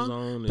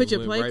kickball. Put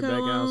your play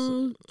clothes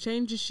on.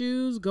 Change your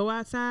shoes. Go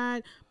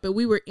outside. But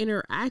we were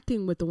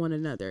interacting with one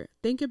another.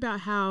 Think about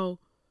how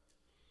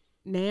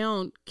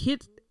now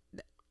kids.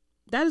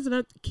 That is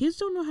another. Kids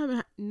don't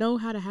know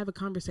how to have a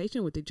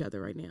conversation with each other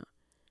right now.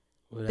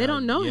 They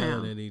don't know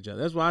how. At each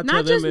other. That's why I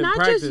tell them in practice.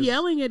 Not just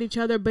yelling at each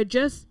other, but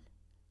just,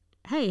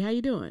 hey, how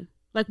you doing?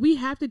 Like, we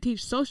have to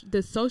teach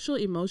the social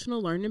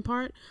emotional learning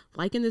part.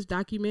 Like in this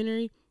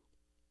documentary,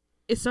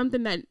 it's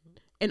something that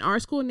in our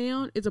school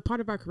now is a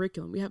part of our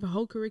curriculum. We have a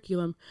whole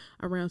curriculum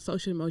around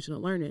social emotional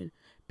learning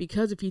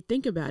because if you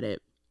think about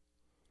it,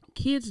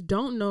 kids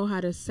don't know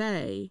how to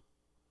say,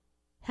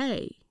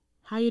 hey,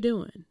 how you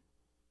doing?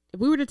 If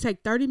we were to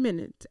take 30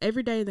 minutes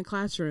every day in the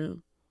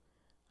classroom,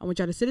 I want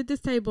y'all to sit at this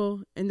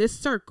table in this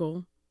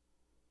circle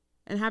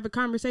and have a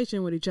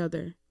conversation with each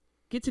other,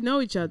 get to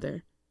know each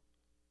other.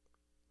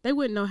 They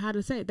wouldn't know how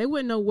to say it. They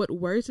wouldn't know what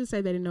words to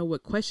say. They didn't know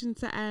what questions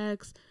to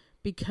ask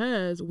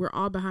because we're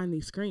all behind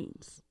these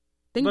screens.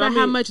 Think about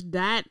how much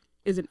that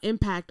is an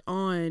impact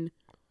on.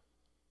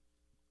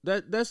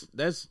 That's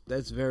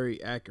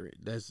very accurate.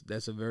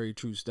 That's a very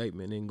true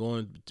statement. And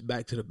going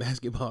back to the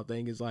basketball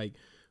thing, it's like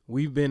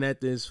we've been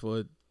at this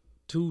for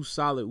 2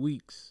 solid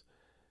weeks,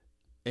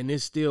 and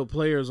there's still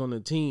players on the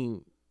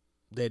team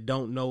that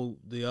don't know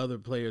the other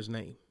player's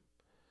name.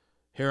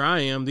 Here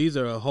I am. These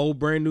are a whole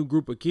brand new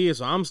group of kids,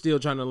 so I'm still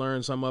trying to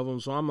learn some of them.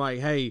 So I'm like,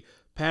 hey,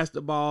 pass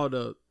the ball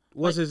to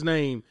what's his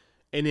name,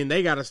 and then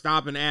they got to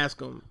stop and ask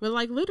them. But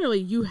like literally,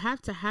 you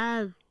have to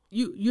have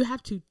you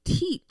have to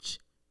teach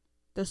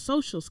the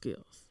social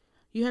skills.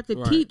 You have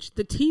to teach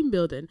the team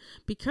building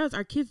because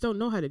our kids don't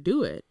know how to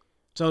do it.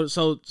 So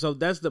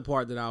that's the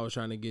part that I was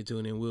trying to get to,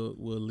 and then we'll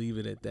leave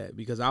it at that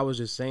because I was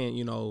just saying,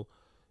 you know,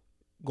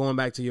 going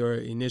back to your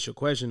initial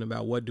question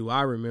about what do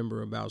I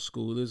remember about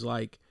school is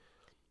like,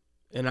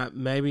 and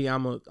I'm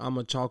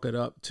gonna chalk it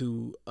up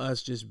to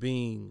us just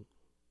being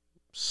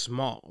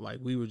small. Like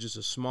we were just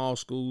a small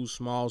school,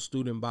 small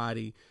student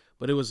body,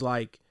 but it was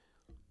like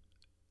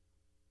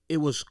it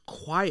was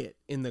quiet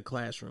in the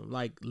classroom.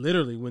 Like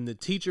literally, when the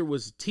teacher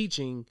was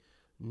teaching,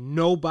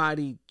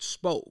 nobody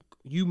spoke.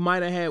 You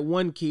might have had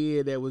one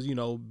kid that was, you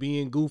know,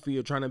 being goofy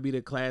or trying to be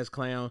the class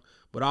clown,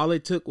 but all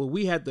it took was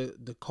we had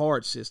the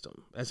card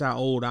system. That's how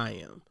old I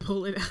am.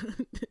 Pull it out.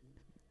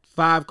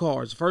 5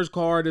 cards. First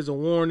card is a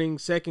warning.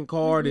 Second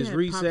card is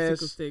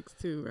recess. Popsicle sticks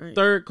too, right?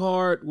 Third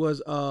card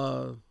was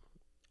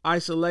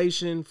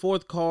isolation.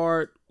 Fourth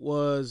card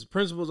was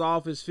principal's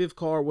office. Fifth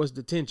card was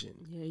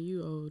detention. Yeah,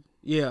 you old.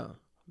 Yeah.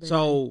 Baby.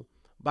 So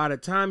by the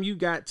time you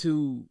got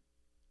to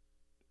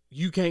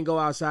you can't go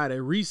outside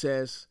at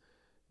recess,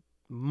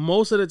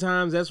 most of the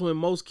times that's when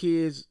most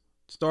kids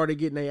started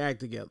getting their act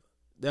together.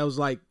 That was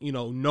like, you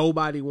know,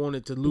 nobody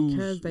wanted to lose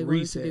because they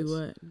recess. Wanted to do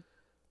what?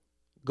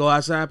 Go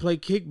outside, play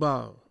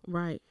kickball.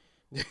 Right.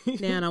 Now,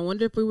 and I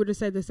wonder if we were to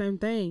say the same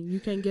thing. You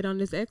can't get on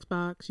this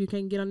Xbox. You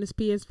can't get on this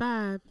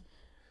PS5.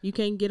 You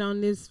can't get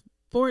on this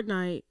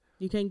Fortnite.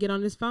 You can't get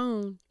on this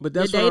phone. But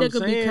that's your data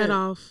could be cut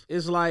off.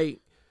 It's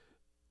like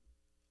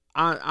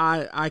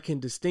I can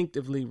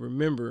distinctively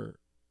remember,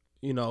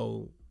 you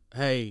know,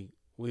 hey,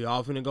 we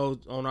all finna go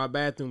on our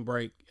bathroom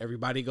break.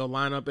 Everybody go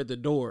line up at the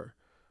door.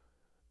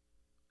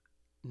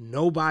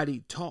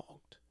 Nobody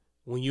talked.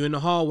 When you're in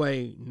the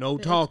hallway, no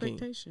talking.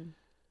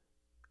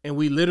 And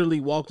we literally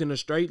walked in a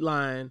straight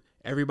line.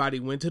 Everybody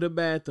went to the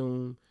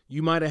bathroom.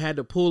 You might have had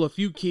to pull a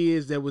few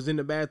kids that was in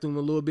the bathroom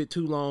a little bit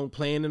too long,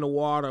 playing in the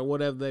water or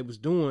whatever they was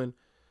doing.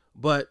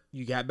 But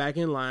you got back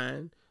in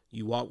line.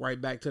 You walked right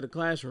back to the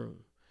classroom.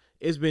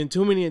 It's been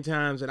too many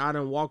times that I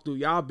done walked through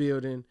y'all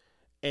building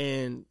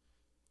and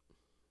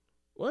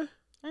what?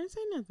 I didn't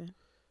say nothing.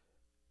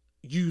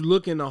 You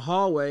look in the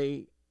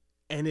hallway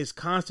and it's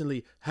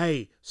constantly,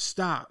 hey,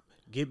 stop,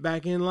 get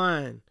back in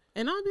line.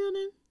 In our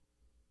building?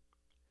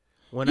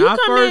 When I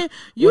first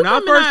came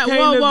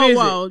to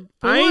visit,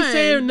 I ain't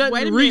saying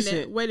nothing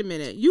recent. Wait a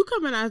minute. You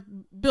come in our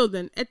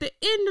building, at the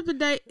end of the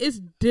day,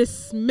 it's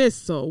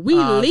dismissal. We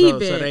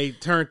leave it. So they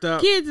turned up.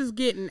 Kids is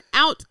getting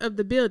out of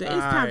the building. It's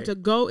time to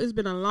go. It's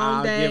been a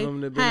long day. I'll give them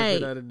the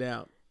benefit of the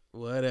doubt.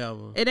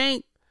 Whatever. It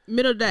ain't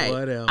middle day.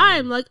 Whatever.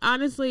 I'm like,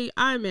 honestly,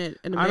 I'm at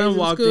an amazing school. I done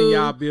walked in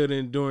y'all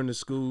building during the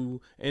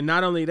school. And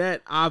not only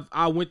that,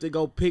 I went to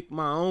go pick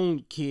my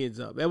own kids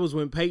up. That was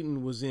when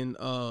Peyton was in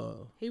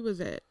He was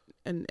at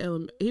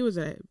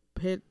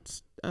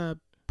Pitt's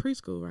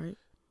preschool, right?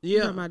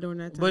 Yeah. About during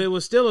that time. But it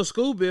was still a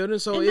school building,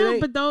 so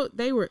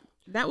they were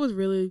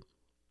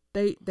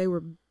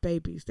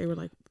babies. They were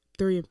like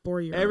 3 and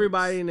 4 years old.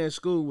 Everybody in that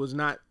school was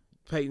not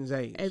Peyton's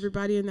age.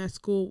 Everybody in that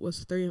school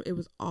was 3. It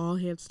was all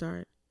Head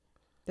Start.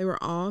 They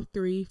were all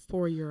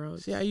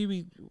 3-4-year-olds. See how you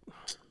be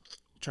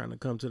trying to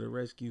come to the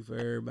rescue for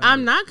everybody.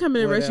 I'm not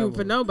coming to the rescue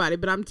for nobody,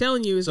 but I'm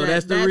telling you, so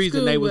that's the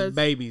reason they was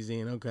babies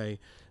in. Okay,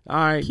 all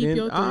right. Keep then,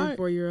 your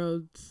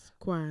 3-4-year-olds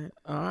quiet.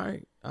 All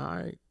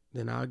right.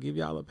 Then I'll give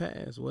y'all a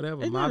pass.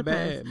 Whatever. My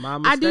bad. My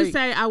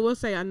mistake. I will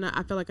say,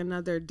 I feel like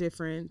another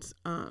difference,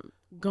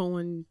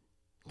 going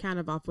kind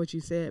of off what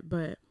you said,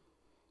 but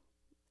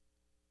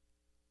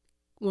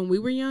when we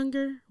were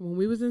younger, when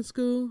we was in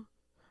school,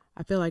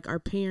 I feel like our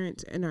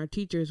parents and our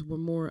teachers were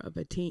more of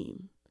a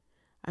team.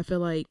 I feel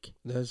like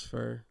that's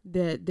fair.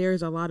 That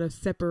there's a lot of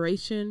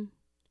separation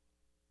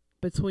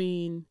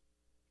between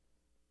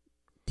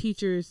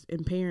teachers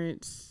and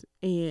parents,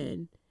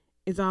 and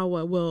it's all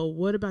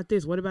what about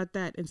this? What about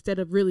that? Instead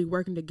of really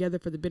working together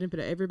for the benefit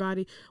of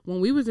everybody. When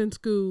we was in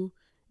school,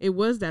 it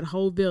was that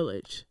whole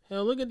village.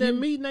 Hell, look at that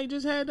meeting they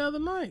just had the other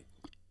night,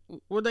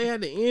 where they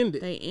had to end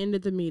it. They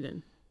ended the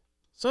meeting.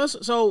 So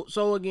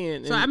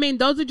again. So I mean,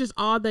 those are just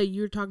all that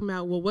you're talking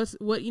about. Well, what is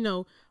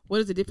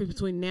the difference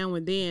between now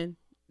and then?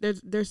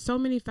 There's so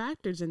many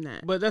factors in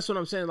that. But that's what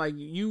I'm saying. Like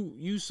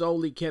you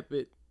solely kept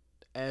it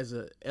as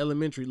a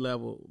elementary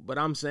level, but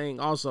I'm saying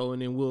also,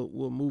 and then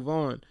we'll move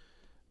on.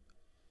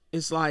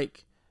 It's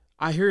like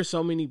I hear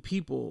so many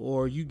people,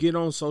 or you get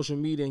on social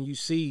media and you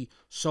see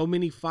so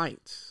many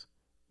fights,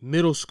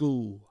 middle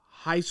school,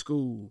 high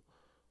school.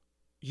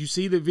 You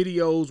see the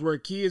videos where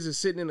kids are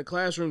sitting in the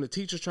classroom, the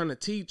teacher's trying to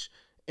teach,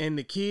 and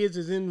the kids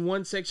is in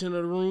one section of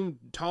the room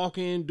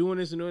talking, doing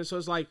this and doing it. So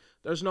it's like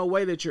there's no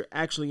way that you're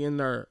actually in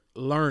there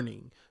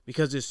learning,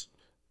 because it's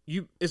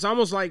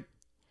almost like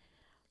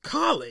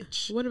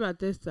college. What about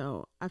this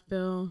though? I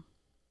feel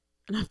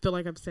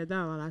like I've said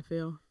that a lot.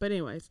 But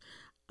anyways,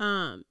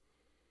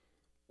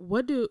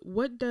 what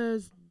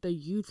does the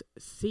youth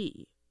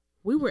see?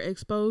 We were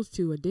exposed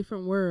to a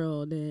different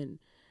world and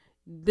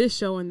this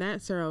show and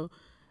that. So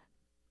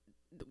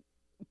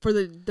for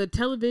the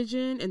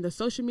television and the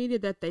social media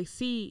that they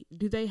see,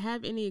 do they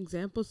have any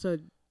examples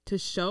to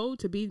show,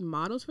 to be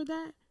models for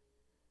that?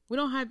 We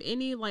don't have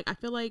any. Like, I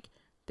feel like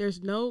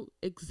there's no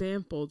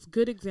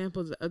good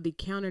examples of the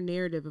counter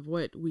narrative of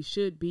what we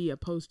should be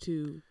opposed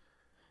to.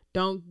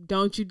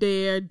 Don't you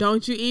dare.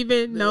 Don't you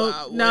even. No,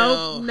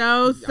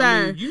 sir.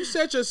 I mean, you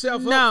set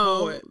yourself up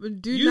for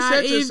it.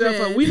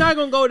 Yourself up. We're not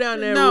going to go down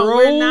that road. No,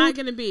 we're not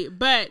going to be.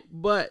 But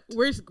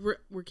we're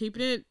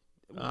keeping it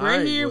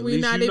right here. Well,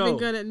 we're not even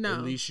going to know.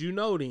 At least you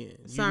know then.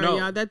 Sorry,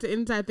 y'all. That's an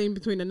inside thing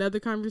between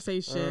another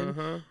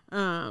conversation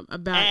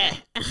about.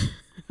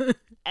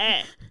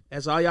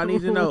 That's all y'all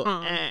need to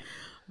know.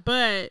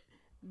 But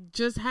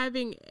just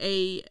having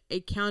a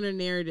counter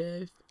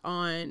narrative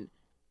on,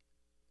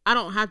 I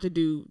don't have to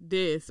do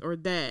this or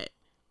that.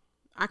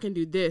 I can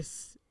do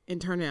this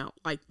and turn out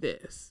like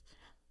this.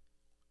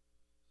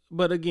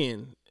 But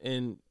again,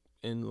 and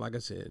like I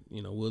said,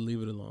 we'll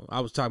leave it alone.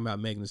 I was talking about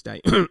Megan Thee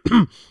Stallion.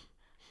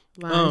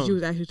 She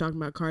was actually talking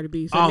about Cardi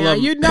B. So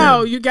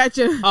now you got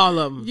your all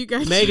of them.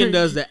 Megan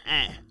does the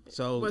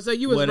So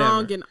you was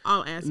wrong in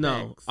all aspects.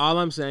 No, all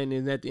I'm saying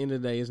is at the end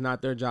of the day, it's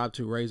not their job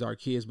to raise our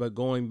kids. But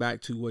going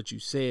back to what you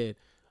said,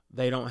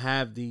 they don't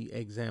have the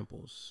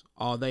examples.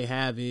 All they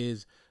have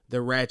is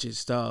the ratchet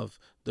stuff,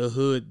 the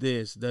hood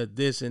this, the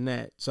this and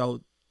that.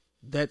 So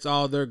that's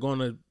all they're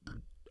going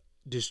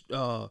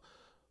to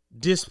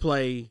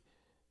display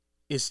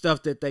is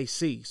stuff that they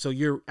see. So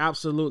you're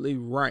absolutely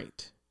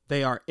right.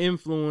 They are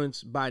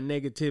influenced by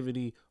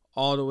negativity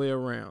all the way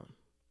around.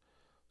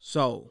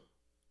 So,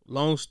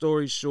 long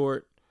story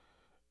short,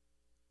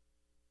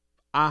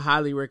 I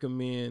highly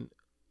recommend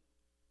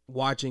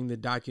watching the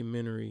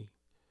documentary,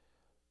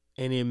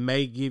 and it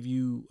may give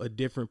you a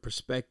different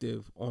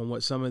perspective on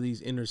what some of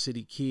these inner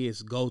city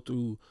kids go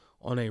through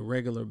on a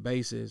regular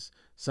basis.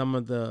 Some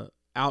of the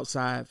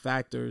outside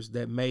factors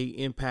that may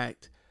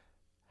impact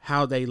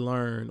how they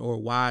learn or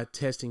why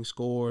testing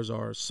scores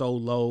are so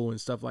low and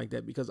stuff like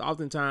that. Because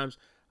oftentimes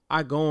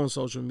I go on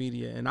social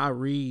media and I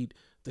read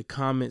the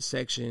comment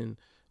section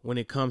when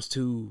it comes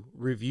to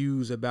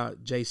reviews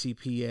about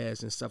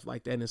JCPS and stuff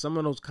like that. And some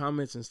of those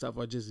comments and stuff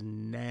are just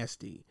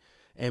nasty.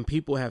 And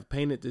people have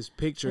painted this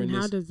picture and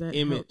in this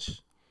image. Help?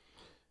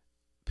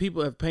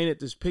 People have painted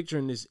this picture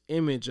in this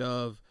image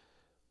of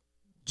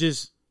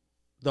just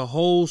the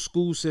whole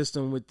school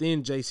system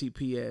within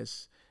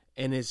JCPS.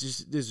 And it's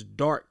just this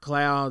dark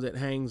cloud that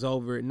hangs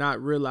over it,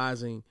 not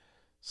realizing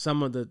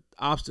some of the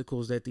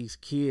obstacles that these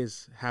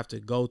kids have to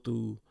go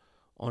through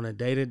on a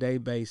day-to-day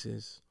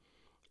basis.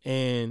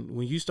 And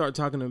when you start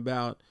talking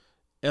about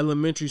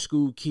elementary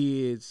school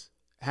kids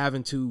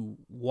having to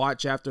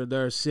watch after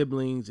their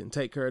siblings and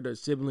take care of their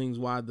siblings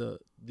while the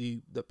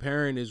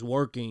parent is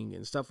working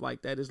and stuff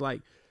like that, it's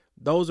like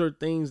those are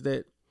things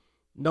that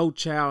no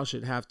child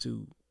should have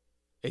to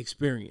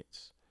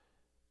experience.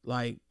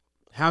 Like,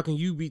 how can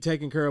you be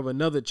taking care of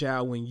another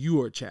child when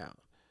you are a child?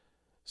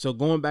 So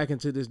going back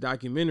into this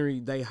documentary,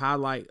 they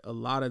highlight a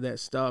lot of that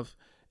stuff.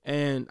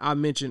 And I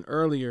mentioned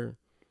earlier,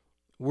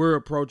 we're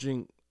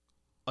approaching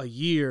a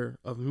year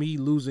of me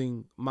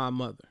losing my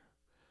mother.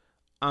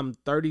 I'm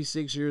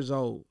 36 years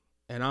old,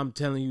 and I'm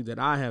telling you that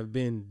I have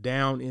been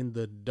down in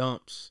the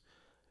dumps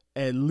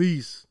at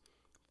least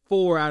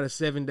 4 out of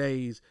 7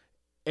 days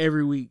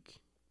every week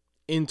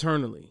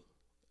internally.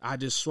 I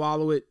just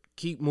swallow it,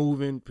 keep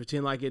moving,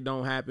 pretend like it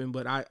don't happen,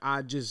 but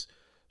I just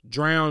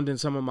drowned in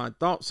some of my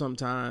thoughts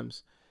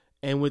sometimes.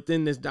 And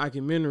within this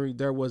documentary,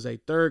 there was a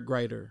third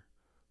grader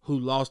who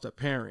lost a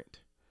parent.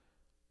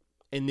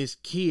 And this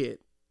kid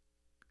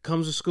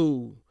comes to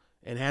school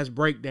and has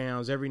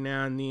breakdowns every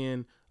now and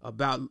then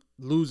about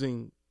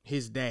losing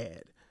his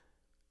dad.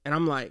 And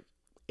I'm like,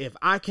 if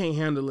I can't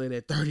handle it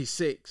at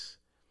 36,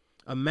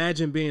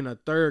 imagine being a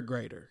third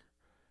grader,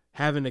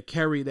 having to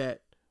carry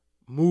that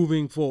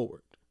moving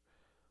forward.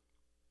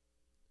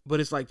 But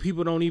it's like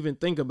people don't even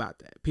think about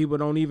that. People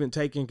don't even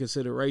take in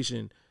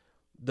consideration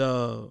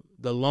the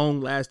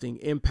long-lasting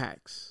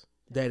impacts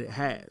that it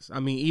has. I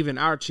mean, even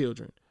our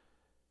children.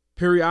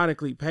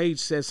 Periodically, Paige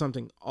says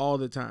something all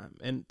the time.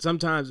 And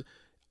sometimes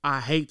I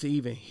hate to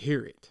even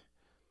hear it.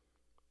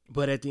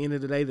 But at the end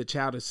of the day, the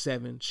child is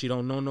 7. She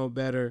don't know no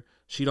better.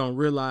 She don't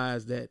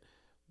realize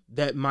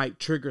that might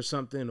trigger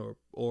something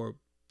or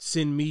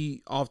send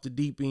me off the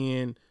deep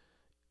end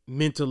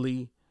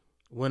mentally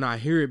when I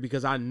hear it,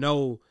 because I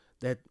know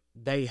that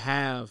they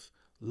have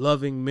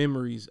loving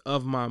memories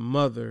of my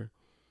mother.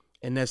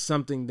 And that's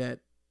something that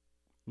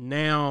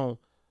now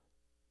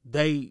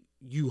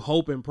you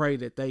hope and pray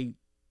that they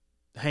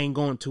hang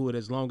on to it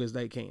as long as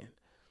they can.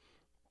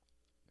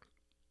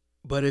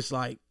 But it's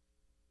like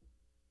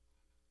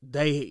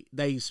they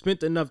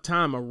spent enough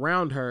time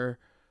around her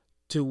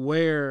to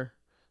where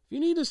if you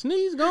need to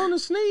sneeze, go on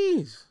and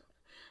sneeze.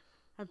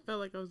 I felt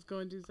like I was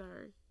going too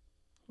sorry.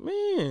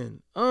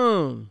 Man,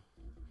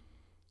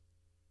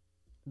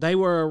 they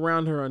were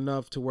around her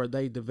enough to where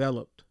they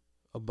developed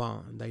a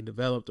bond. They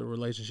developed a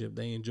relationship.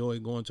 They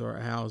enjoyed going to her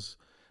house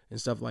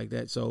and stuff like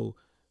that. So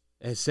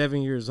at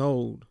 7 years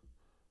old,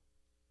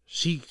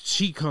 she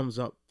comes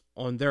up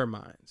on their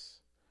minds.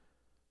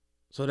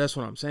 So that's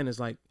what I'm saying. It's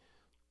like,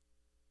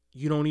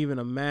 you don't even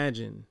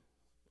imagine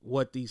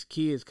what these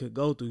kids could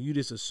go through. You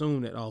just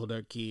assume that all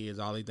their kids,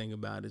 all they think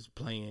about is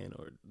playing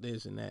or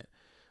this and that.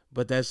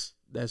 But that's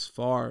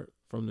far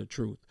from the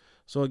truth.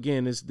 So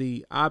again, it's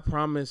the I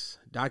Promise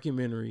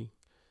documentary.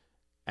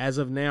 As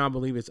of now, I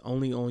believe it's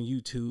only on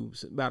YouTube.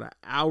 It's about 1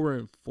 hour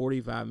and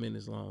 45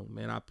 minutes long.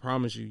 Man, I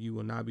promise you, you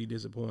will not be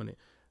disappointed.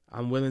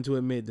 I'm willing to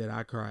admit that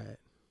I cried.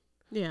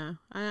 Yeah,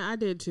 I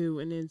did too.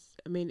 And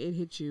it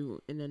hit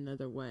you in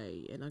another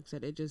way. And like I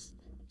said, it's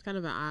kind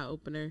of an eye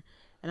opener.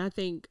 And I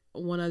think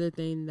one other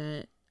thing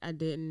that I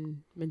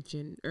didn't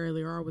mention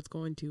earlier, or I was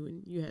going to,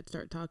 and you had to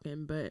start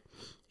talking, but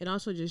it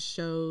also just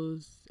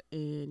shows,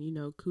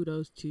 and,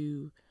 kudos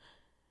to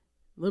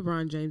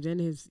LeBron James and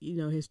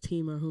his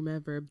team or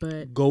whomever,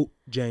 but GOAT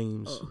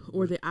James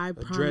or the I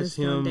Promise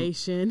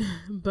Foundation.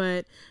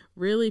 But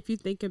really, if you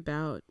think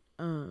about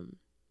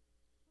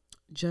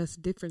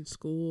just different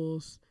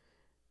schools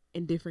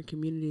in different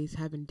communities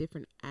having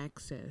different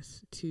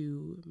access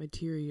to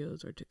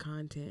materials or to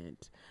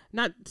content,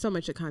 not so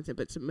much to content,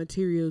 but to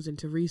materials and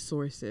to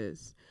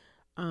resources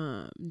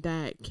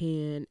that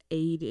can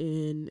aid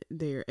in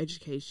their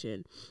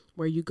education,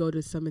 where you go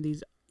to some of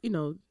these,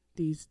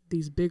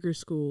 these bigger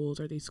schools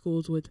or these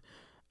schools with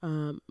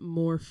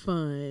more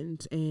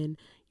funds, and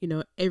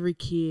every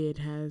kid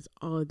has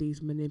all of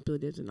these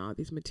manipulatives and all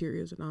these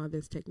materials and all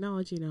this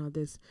technology and all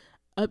this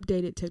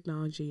updated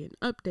technology and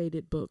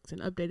updated books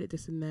and updated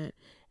this and that.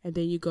 And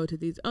then you go to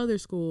these other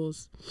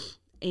schools,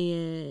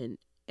 and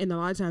a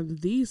lot of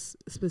times these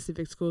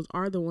specific schools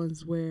are the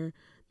ones where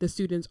the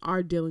students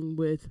are dealing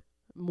with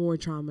more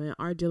trauma,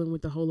 are dealing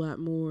with a whole lot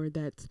more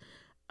that's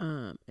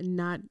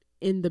not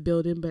in the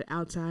building, but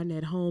outside and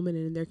at home and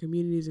in their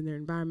communities and their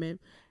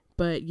environment.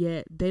 But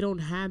yet they don't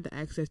have the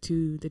access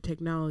to the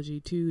technology,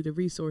 to the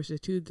resources,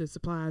 to the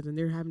supplies, and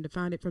they're having to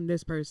find it from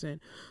this person,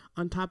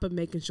 on top of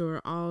making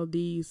sure all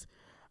these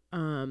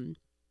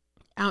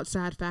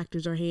outside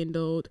factors are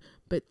handled.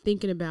 But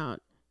thinking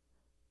about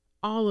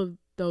all of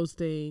those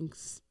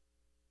things,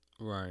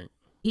 right?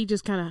 He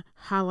just kind of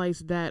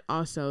highlights that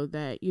also,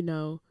 that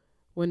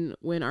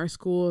when our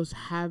schools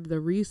have the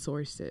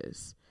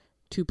resources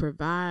to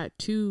provide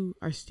to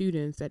our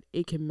students, that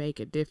it can make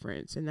a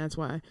difference. And that's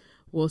why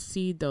we'll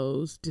see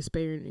those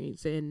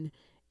disparities. And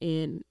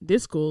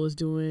this school is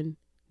doing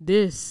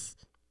this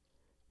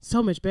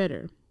so much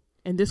better,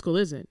 and this school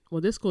isn't. Well,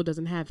 this school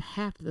doesn't have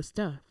half the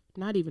stuff,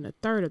 not even a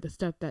third of the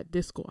stuff that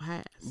this school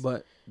has.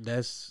 But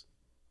that's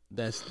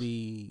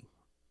the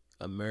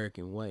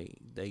American way.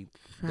 They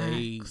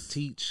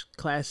teach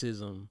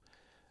classism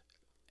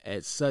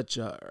at such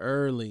a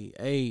early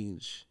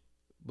age,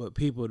 but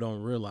people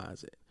don't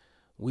realize it.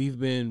 We've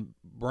been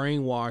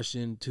brainwashed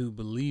into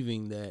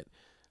believing that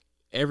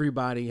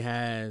everybody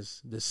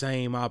has the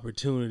same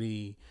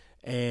opportunity,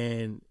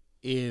 and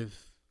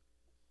if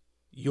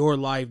your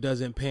life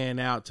doesn't pan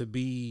out to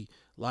be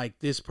like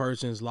this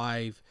person's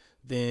life,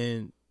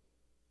 then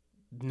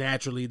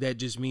naturally that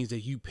just means that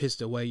you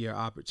pissed away your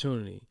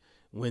opportunity,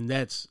 when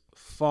that's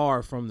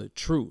far from the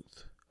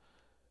truth.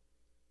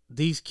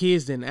 these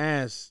kids didn't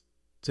ask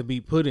to be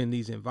put in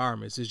these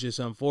environments. It's just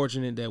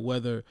unfortunate that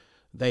whether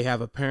they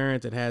have a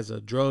parent that has a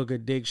drug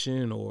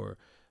addiction or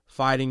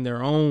fighting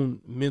their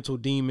own mental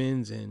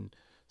demons and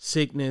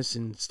sickness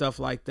and stuff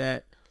like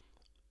that,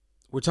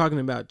 we're talking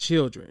about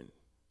children.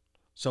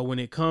 So when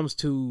it comes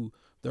to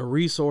the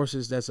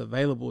resources that's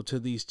available to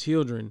these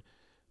children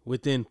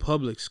within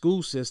public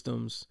school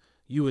systems,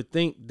 you would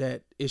think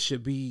that it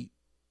should be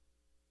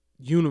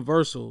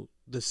universal,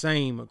 the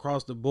same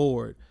across the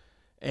board.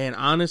 And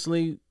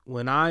honestly,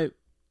 when I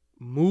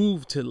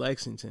moved to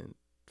Lexington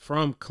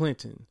from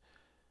Clinton,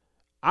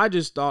 I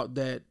just thought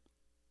that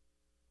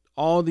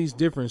all these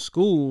different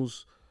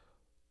schools,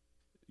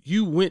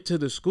 you went to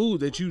the school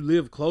that you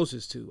live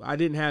closest to. I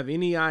didn't have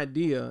any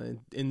idea.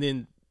 And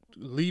then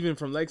leaving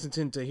from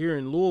Lexington to here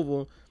in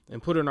Louisville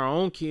and putting our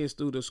own kids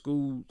through the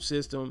school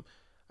system,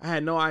 I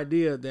had no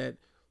idea that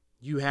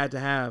you had to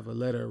have a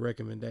letter of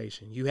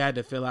recommendation. You had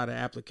to fill out an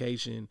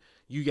application.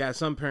 You got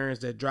some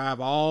parents that drive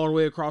all the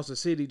way across the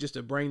city just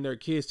to bring their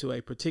kids to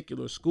a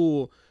particular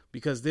school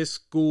because this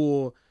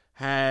school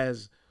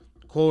has,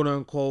 quote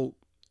unquote,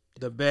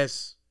 the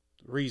best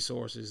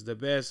resources, the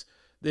best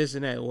this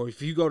and that. Or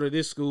if you go to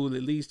this school,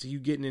 it leads to you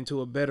getting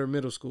into a better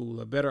middle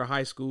school, a better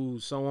high school,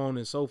 so on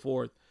and so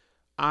forth.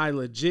 I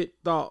legit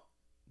thought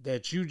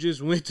that you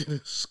just went to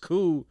the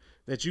school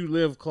that you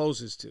live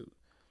closest to.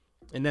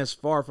 And that's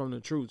far from the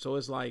truth. So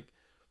it's like,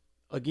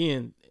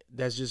 again,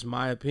 that's just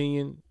my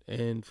opinion.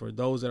 And for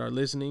those that are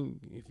listening,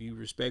 if you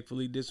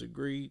respectfully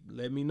disagree,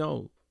 let me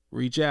know.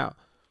 Reach out.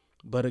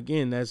 But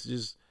again, that's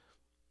just,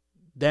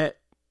 that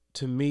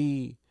to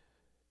me,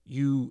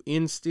 you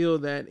instill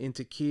that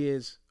into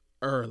kids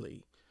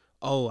early.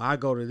 Oh, I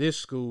go to this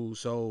school,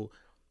 so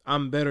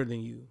I'm better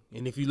than you.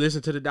 And if you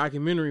listen to the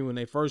documentary, when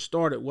they first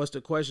started, what's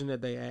the question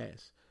that they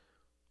asked?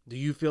 Do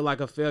you feel like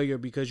a failure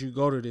because you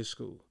go to this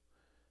school?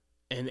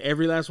 And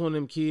every last one of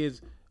them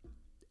kids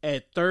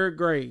at 3rd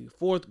grade,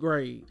 4th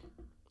grade,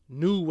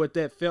 knew what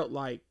that felt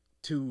like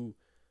to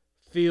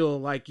feel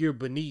like you're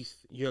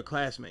beneath your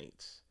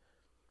classmates.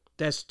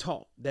 That's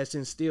taught. That's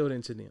instilled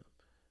into them.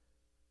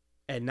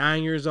 At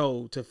 9 years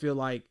old, to feel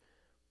like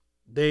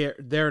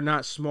they're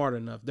not smart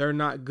enough. They're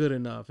not good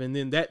enough. And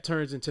then that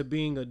turns into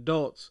being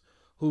adults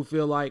who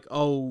feel like,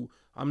 oh,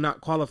 I'm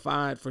not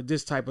qualified for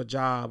this type of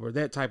job or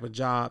that type of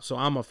job, so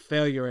I'm a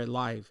failure at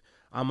life.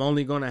 I'm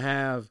only going to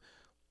have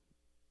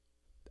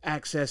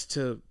access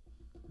to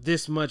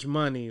this much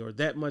money or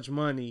that much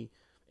money,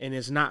 and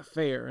it's not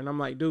fair. And I'm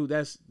like, dude,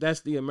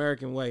 that's the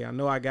American way. I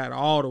know I got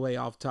all the way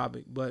off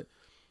topic, but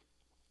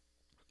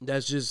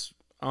that's just,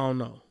 I don't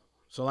know.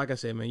 So like I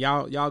said, man,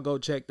 y'all go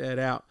check that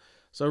out.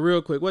 So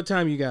real quick, what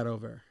time you got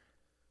over?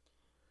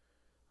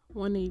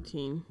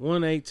 1:18.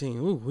 1:18.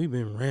 Ooh, we've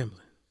been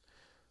rambling.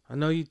 I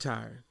know you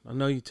tired.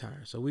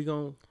 So we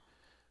gonna,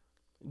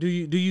 do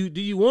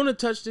you want to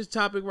touch this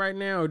topic right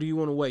now, or do you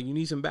want to wait? You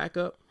need some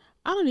backup?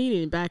 I don't need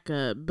any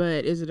backup,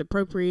 but is it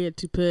appropriate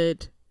to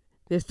put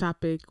this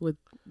topic with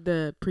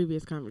the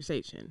previous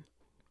conversation?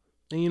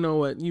 And you know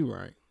what? You're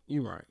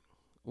right.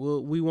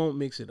 Well, we won't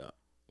mix it up.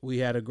 We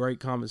had a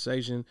great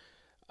conversation.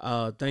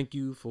 Thank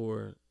you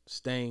for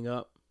staying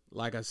up.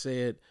 Like I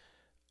said,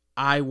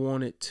 I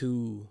wanted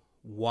to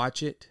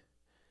watch it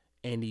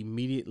and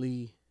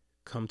immediately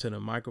come to the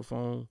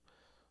microphone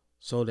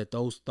so that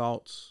those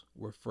thoughts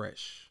were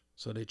fresh,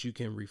 so that you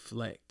can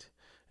reflect.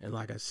 And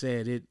like I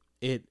said,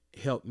 it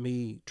helped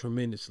me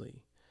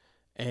tremendously.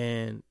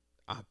 And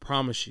I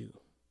promise you,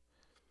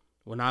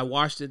 when I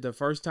watched it the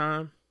first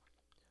time,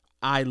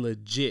 I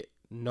legit,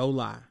 no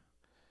lie,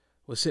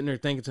 was sitting there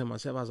thinking to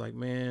myself, I was like,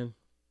 man,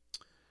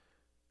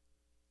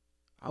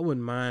 I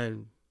wouldn't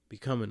mind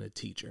becoming a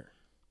teacher.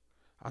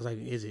 I was like,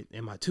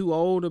 am I too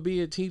old to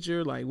be a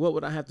teacher? Like, what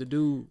would I have to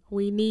do?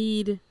 We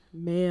need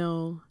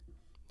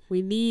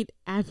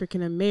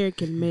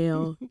African-American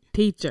male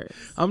teachers.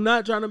 I'm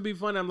not trying to be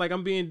funny.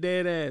 I'm being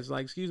dead ass.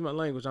 Like, excuse my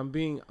language. I'm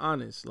being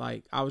honest.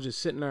 Like, I was just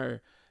sitting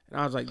there and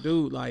I was like,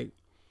 dude, like,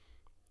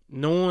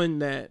 knowing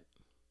that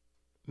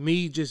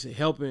me just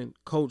helping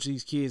coach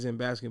these kids in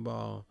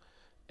basketball,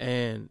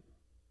 and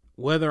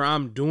whether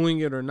I'm doing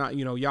it or not,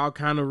 y'all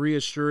kind of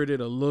reassured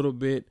it a little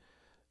bit.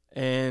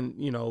 And,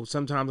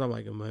 sometimes I'm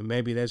like,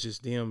 maybe that's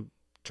just them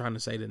trying to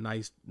say the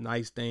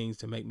nice things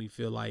to make me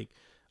feel like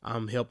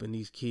I'm helping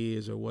these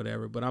kids or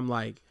whatever. But I'm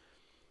like,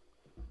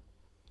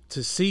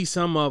 to see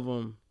some of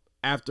them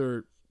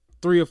after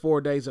 3 or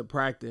 4 days of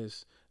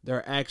practice,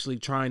 they're actually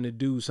trying to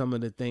do some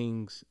of the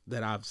things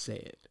that I've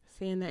said.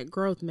 Seeing that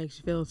growth makes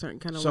you feel a certain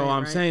kind of way. So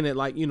I'm right? saying that,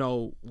 like,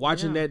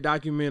 watching that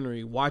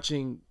documentary,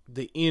 watching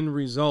the end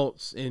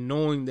results, and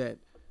knowing that,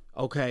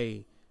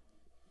 okay,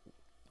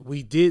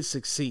 we did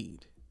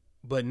succeed,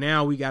 but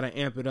now we got to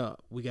amp it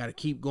up. We got to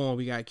keep going.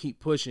 We got to keep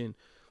pushing,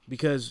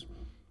 because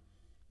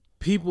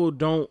people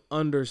don't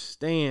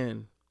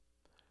understand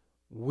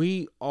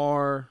we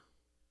are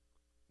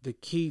the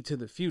key to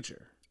the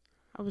future.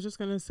 I was just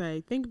going to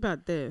say, think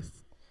about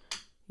this.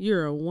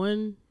 You're a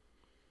one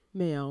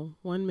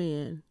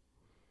man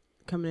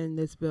coming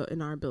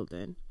in our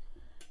building.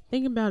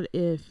 Think about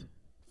if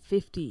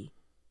 50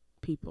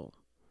 people,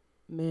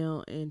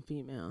 male and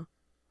female,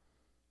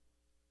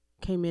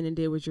 came in and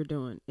did what you're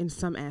doing in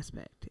some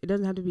aspect. It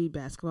doesn't have to be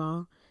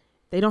basketball.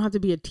 They don't have to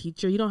be a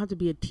teacher. You don't have to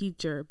be a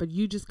teacher, but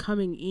you just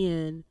coming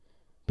in,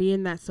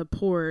 being that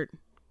support.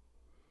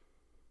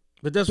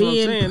 But that's what I'm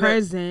saying.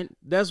 Present.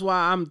 That's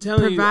why I'm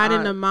telling you.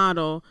 Providing a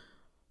model.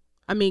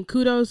 I mean,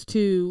 kudos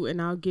to, and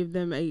I'll give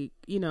them a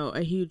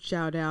huge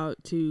shout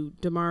out to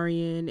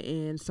Damarian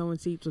and Sowing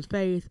Seeds with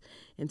Faith,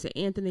 and to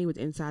Anthony with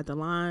Inside the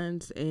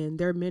Lines and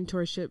their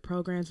mentorship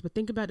programs. But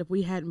think about if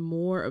we had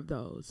more of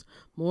those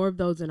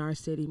in our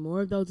city,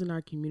 more of those in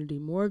our community,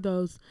 more of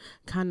those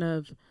kind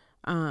of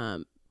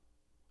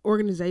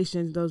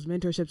organizations, those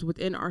mentorships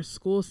within our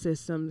school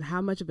systems,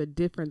 how much of a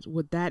difference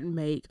would that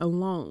make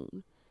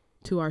alone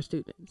to our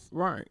students?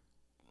 Right.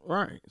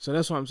 So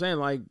that's what I'm saying.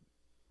 Like,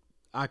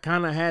 I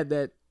kind of had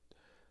that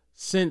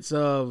sense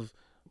of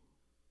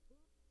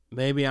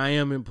maybe I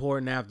am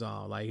important after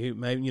all. Like,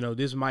 maybe,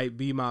 this might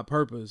be my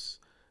purpose.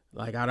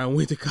 Like, I done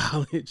went to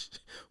college.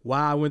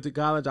 Why I went to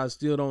college, I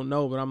still don't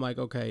know. But I'm like,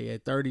 okay,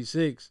 at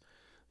 36,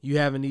 you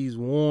having these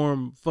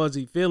warm,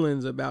 fuzzy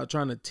feelings about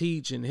trying to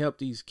teach and help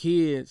these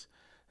kids.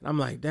 And I'm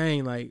like,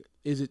 dang, like,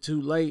 is it too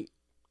late?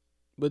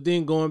 But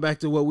then going back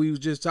to what we was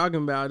just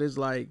talking about, it's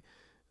like,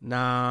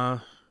 nah,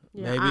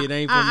 yeah, maybe it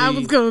ain't for me. I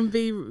was going to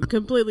be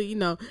completely,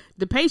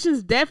 the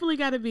patience definitely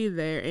got to be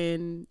there.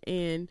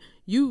 And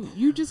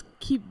you just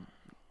keep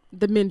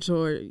the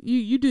mentor.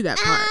 You do that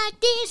part.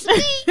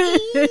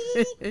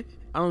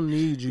 I don't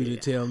need you to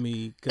tell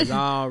me, because I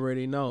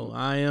already know.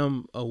 I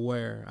am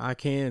aware. I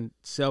can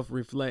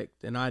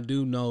self-reflect, and I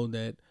do know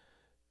that,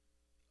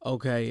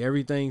 okay,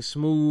 everything's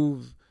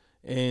smooth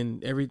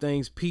and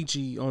everything's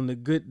peachy on the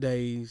good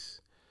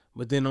days,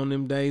 but then on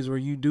them days where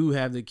you do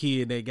have the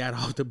kid that got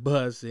off the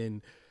bus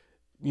and,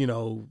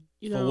 for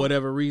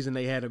whatever reason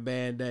they had a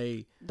bad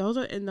day. Those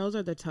are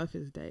the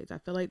toughest days. I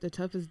feel like the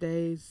toughest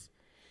days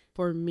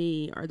for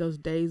me are those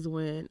days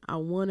when I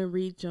want to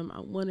reach them.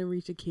 I want to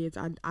reach the kids.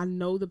 I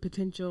know the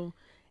potential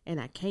and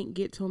I can't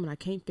get to them, and I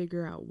can't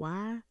figure out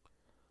why.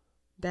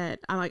 That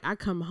I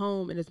come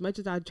home, and as much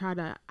as I try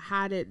to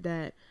hide it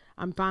that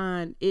I'm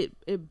fine,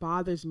 it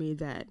bothers me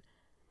that,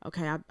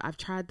 okay, I've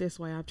tried this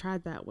way, I've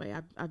tried that way,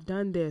 I've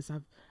done this,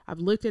 I've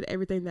looked at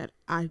everything that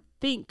I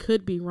think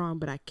could be wrong,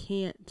 but I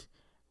can't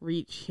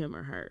reach him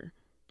or her.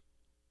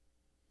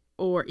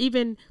 Or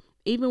even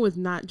with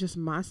not just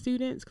my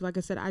students, because like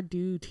I said, I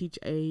do teach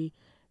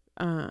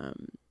I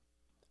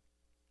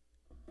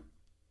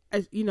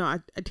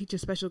teach a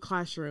special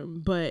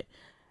classroom, but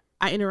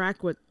I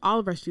interact with all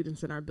of our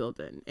students in our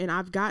building, and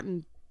I've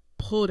gotten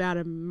pulled out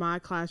of my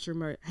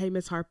classroom or, hey,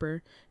 Miss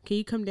Harper, can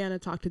you come down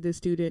and talk to this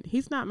student?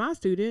 He's not my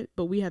student,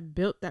 but we have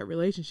built that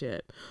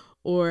relationship.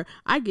 Or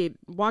I get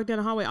walked down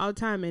the hallway all the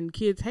time and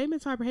kids, hey,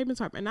 Miss Harper,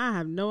 and I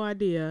have no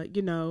idea,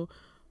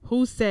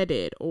 who said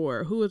it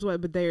or who is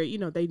what, but they're,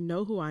 they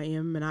know who I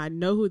am and I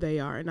know who they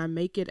are, and I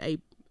make it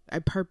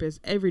a purpose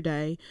every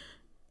day.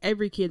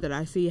 Every kid that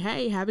I see,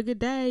 hey, have a good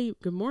day.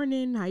 Good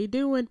morning. How you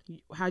doing?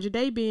 How's your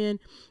day been?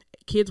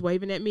 Kids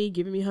waving at me,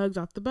 giving me hugs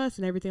off the bus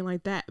and everything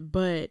like that.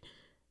 But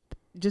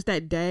just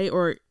that day,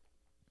 or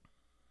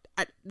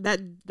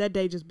that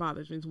day just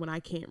bothers me when I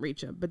can't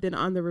reach them. But then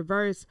on the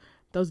reverse,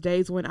 those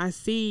days when I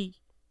see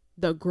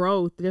the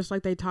growth, just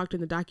like they talked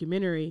in the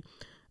documentary,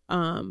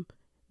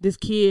 this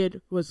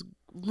kid was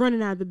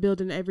running out of the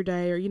building every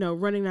day, or,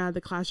 running out of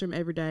the classroom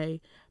every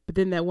day. But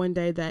then that one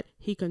day that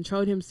he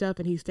controlled himself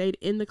and he stayed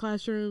in the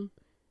classroom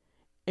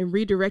and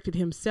redirected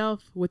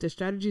himself with the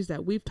strategies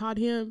that we've taught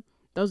him,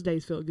 those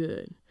days feel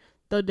good.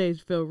 Those days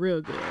feel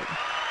real good.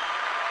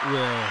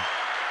 Well,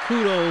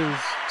 kudos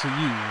to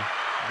you,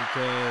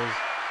 because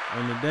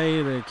on the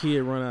day that a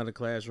kid run out of the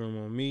classroom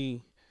on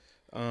me,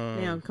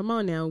 now come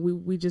on, now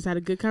we just had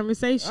a good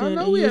conversation. I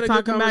know and we you had a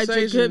talking good about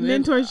your good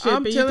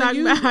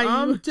mentorship.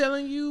 I'm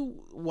telling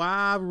you why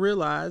I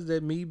realized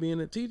that me being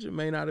a teacher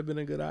may not have been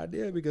a good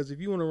idea. Because if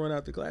you want to run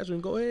out the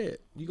classroom, go ahead.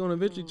 You're gonna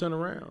eventually turn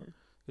around,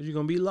 because you're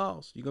gonna be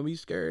lost. You're gonna be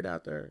scared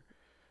out there.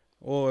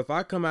 Or if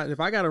I come out,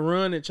 if I gotta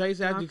run and chase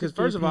after you, because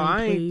first of all,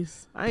 I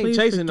ain't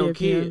chasing no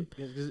kid.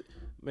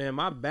 Man,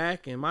 my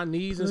back and my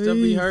knees and stuff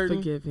be hurting.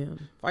 Forgive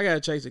him. If I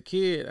gotta chase a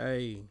kid,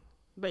 hey.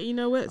 But you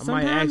know what?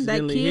 Sometimes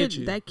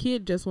that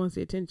kid just wants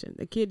the attention.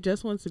 The kid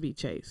just wants to be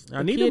chased.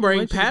 I need to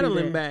bring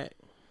paddling back.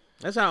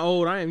 That's how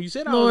old I am. You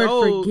said Lord, I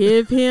was old.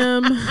 Forgive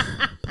him,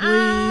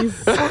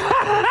 please.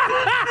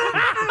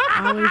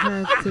 I always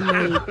have to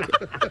make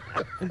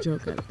a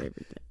joke out of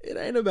everything. It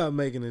ain't about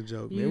making a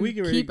joke, man. We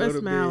can keep ready to go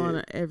a smile to bed.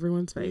 on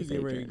everyone's face. We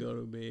can ready to go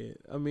to bed.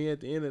 I mean, at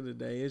the end of the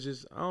day, it's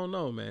just, I don't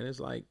know, man. It's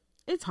like,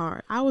 it's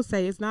hard. I would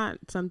say it's not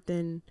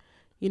something,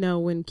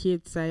 when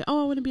kids say,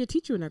 "Oh, I want to be a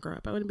teacher when I grow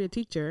up. I want to be a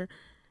teacher."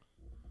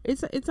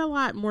 It's a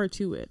lot more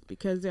to it,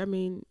 because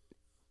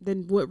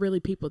than what really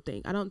people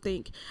think. I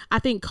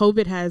think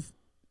COVID has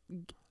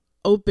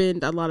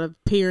opened a lot of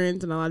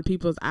parents and a lot of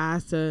people's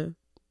eyes to,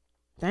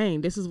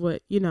 dang, this is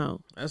what,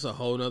 that's a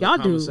whole nother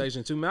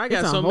conversation too, man. I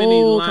got so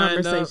many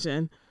lined up.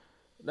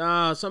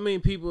 Nah, so many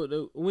people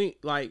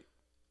that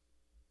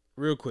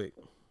real quick.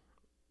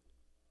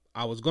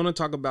 I was going to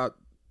talk about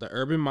the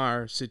Urban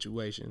Meyer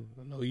situation.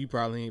 I know you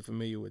probably ain't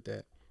familiar with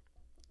that.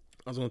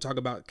 I was going to talk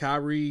about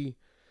Kyrie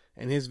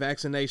and his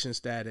vaccination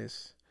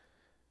status.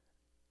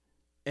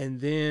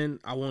 And then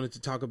I wanted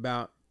to talk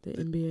about the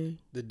NBA.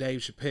 The Dave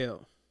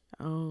Chappelle.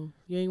 Oh,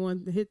 you ain't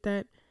want to hit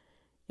that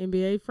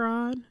NBA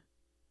fraud?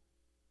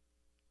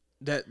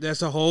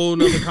 That's a whole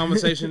nother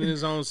conversation in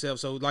his own self.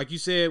 So like you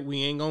said,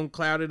 we ain't going to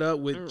cloud it up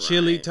with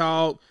chili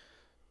talk,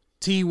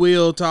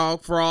 T-Will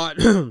talk, fraud.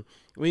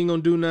 We ain't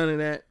going to do none of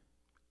that.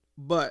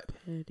 But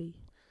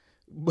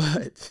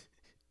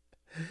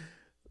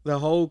the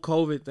whole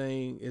COVID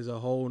thing is a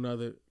whole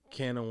nother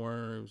can of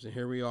worms. And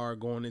here we are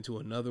going into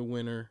another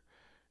winter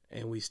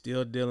and we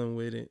still dealing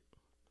with it.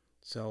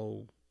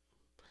 So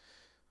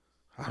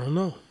I don't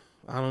know.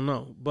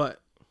 But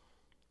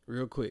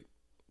real quick,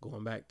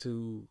 going back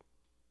to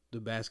the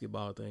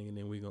basketball thing and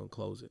then we're going to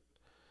close it.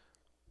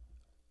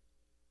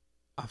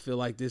 I feel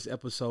like this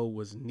episode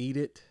was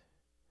needed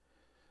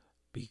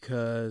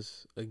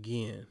because,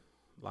 again,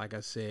 like I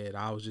said,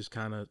 I was just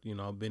kind of,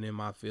 been in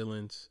my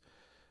feelings,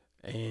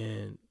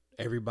 and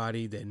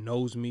everybody that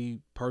knows me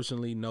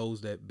personally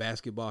knows that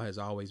basketball has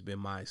always been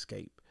my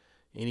escape.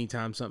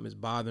 Anytime something is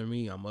bothering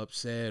me, I'm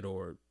upset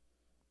or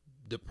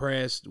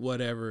depressed,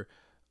 whatever,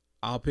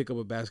 I'll pick up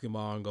a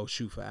basketball and go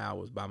shoot for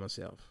hours by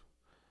myself.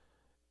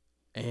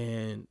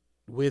 And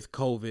with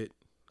COVID,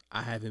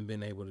 I haven't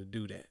been able to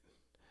do that.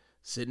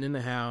 Sitting in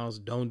the house,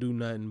 don't do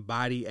nothing,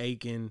 body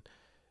aching.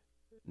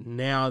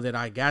 Now that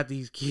I got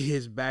these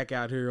kids back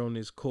out here on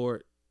this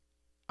court,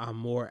 I'm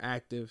more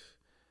active.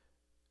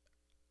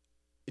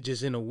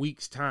 Just in a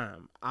week's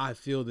time, I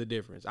feel the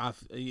difference.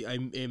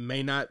 It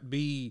may not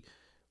be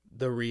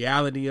the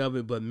reality of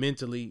it, but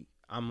mentally,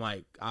 I'm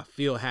like, I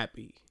feel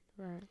happy.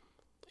 Right.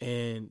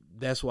 And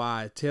that's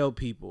why I tell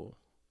people,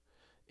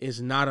 it's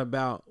not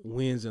about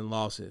wins and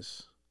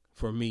losses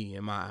for me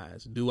in my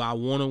eyes. Do I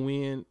want to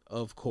win?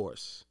 Of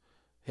course.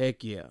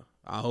 Heck yeah.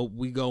 I hope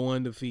we go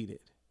undefeated.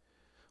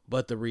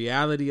 But the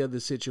reality of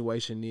the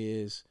situation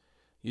is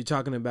you're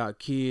talking about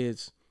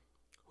kids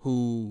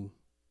who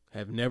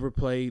have never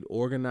played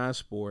organized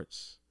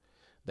sports.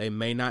 They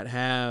may not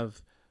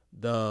have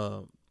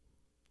the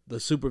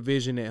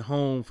supervision at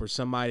home for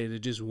somebody to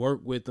just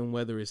work with them,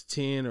 whether it's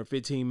 10 or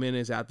 15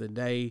 minutes out the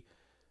day.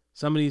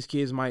 Some of these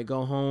kids might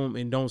go home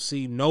and don't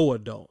see no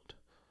adult.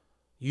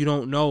 You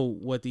don't know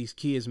what these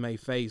kids may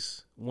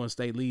face once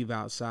they leave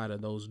outside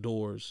of those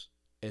doors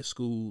at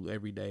school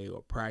every day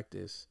or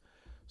practice.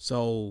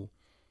 So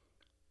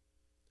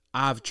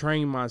I've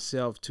trained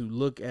myself to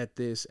look at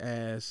this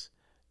as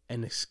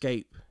an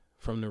escape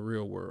from the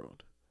real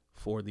world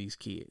for these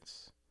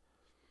kids.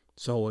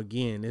 So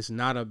again, it's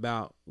not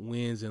about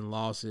wins and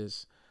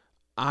losses.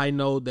 I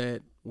know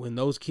that when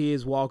those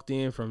kids walked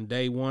in from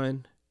day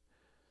one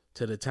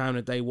to the time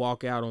that they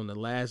walk out on the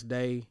last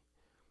day,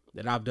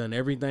 that I've done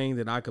everything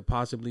that I could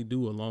possibly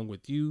do along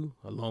with you,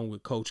 along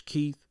with Coach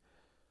Keith,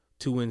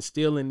 to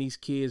instill in these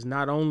kids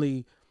not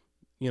only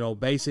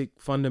basic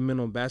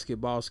fundamental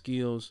basketball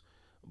skills,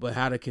 but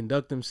how to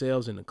conduct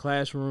themselves in the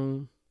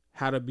classroom,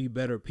 how to be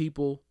better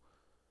people,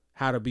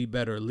 how to be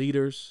better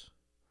leaders.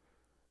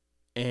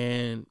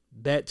 And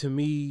that to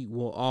me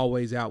will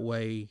always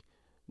outweigh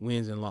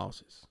wins and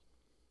losses.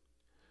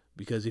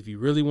 Because if you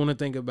really want to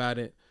think about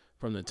it,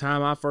 from the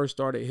time I first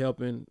started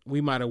helping,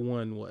 we might have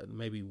won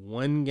maybe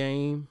one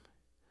game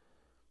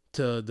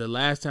to the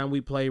last time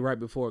we played right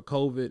before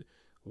COVID.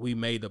 We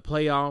made the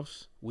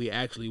playoffs. We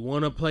actually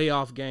won a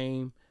playoff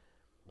game.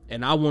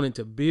 And I wanted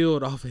to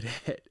build off of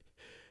that.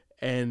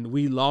 And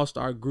we lost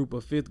our group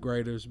of fifth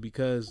graders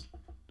because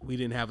we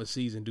didn't have a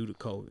season due to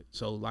COVID.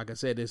 So like I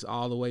said, it's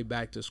all the way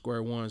back to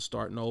square one,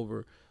 starting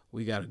over.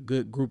 We got a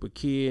good group of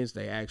kids.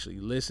 They actually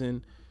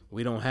listen.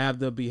 We don't have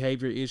the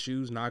behavior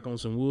issues, knock on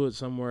some wood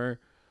somewhere.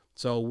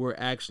 So we're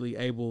actually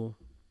able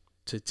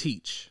to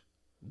teach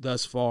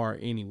thus far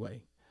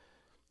anyway.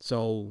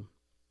 So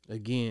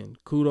again,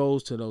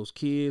 kudos to those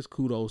kids.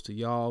 Kudos to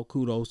y'all.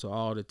 Kudos to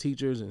all the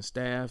teachers and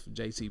staff,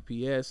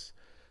 JCPS.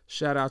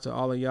 Shout out to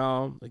all of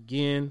y'all.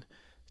 Again,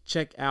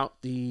 check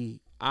out the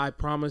I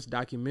Promise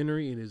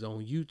documentary. It is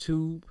on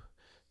YouTube.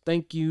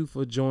 Thank you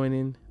for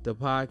joining the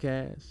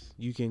podcast.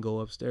 You can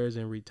go upstairs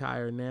and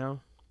retire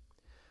now.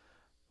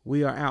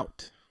 We are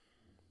out.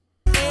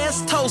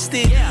 Ass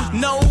toasted,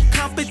 no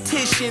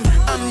competition.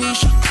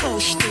 Unleash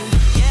coasting.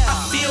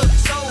 I feel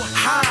so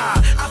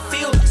high. I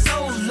feel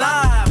so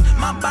live.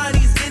 My body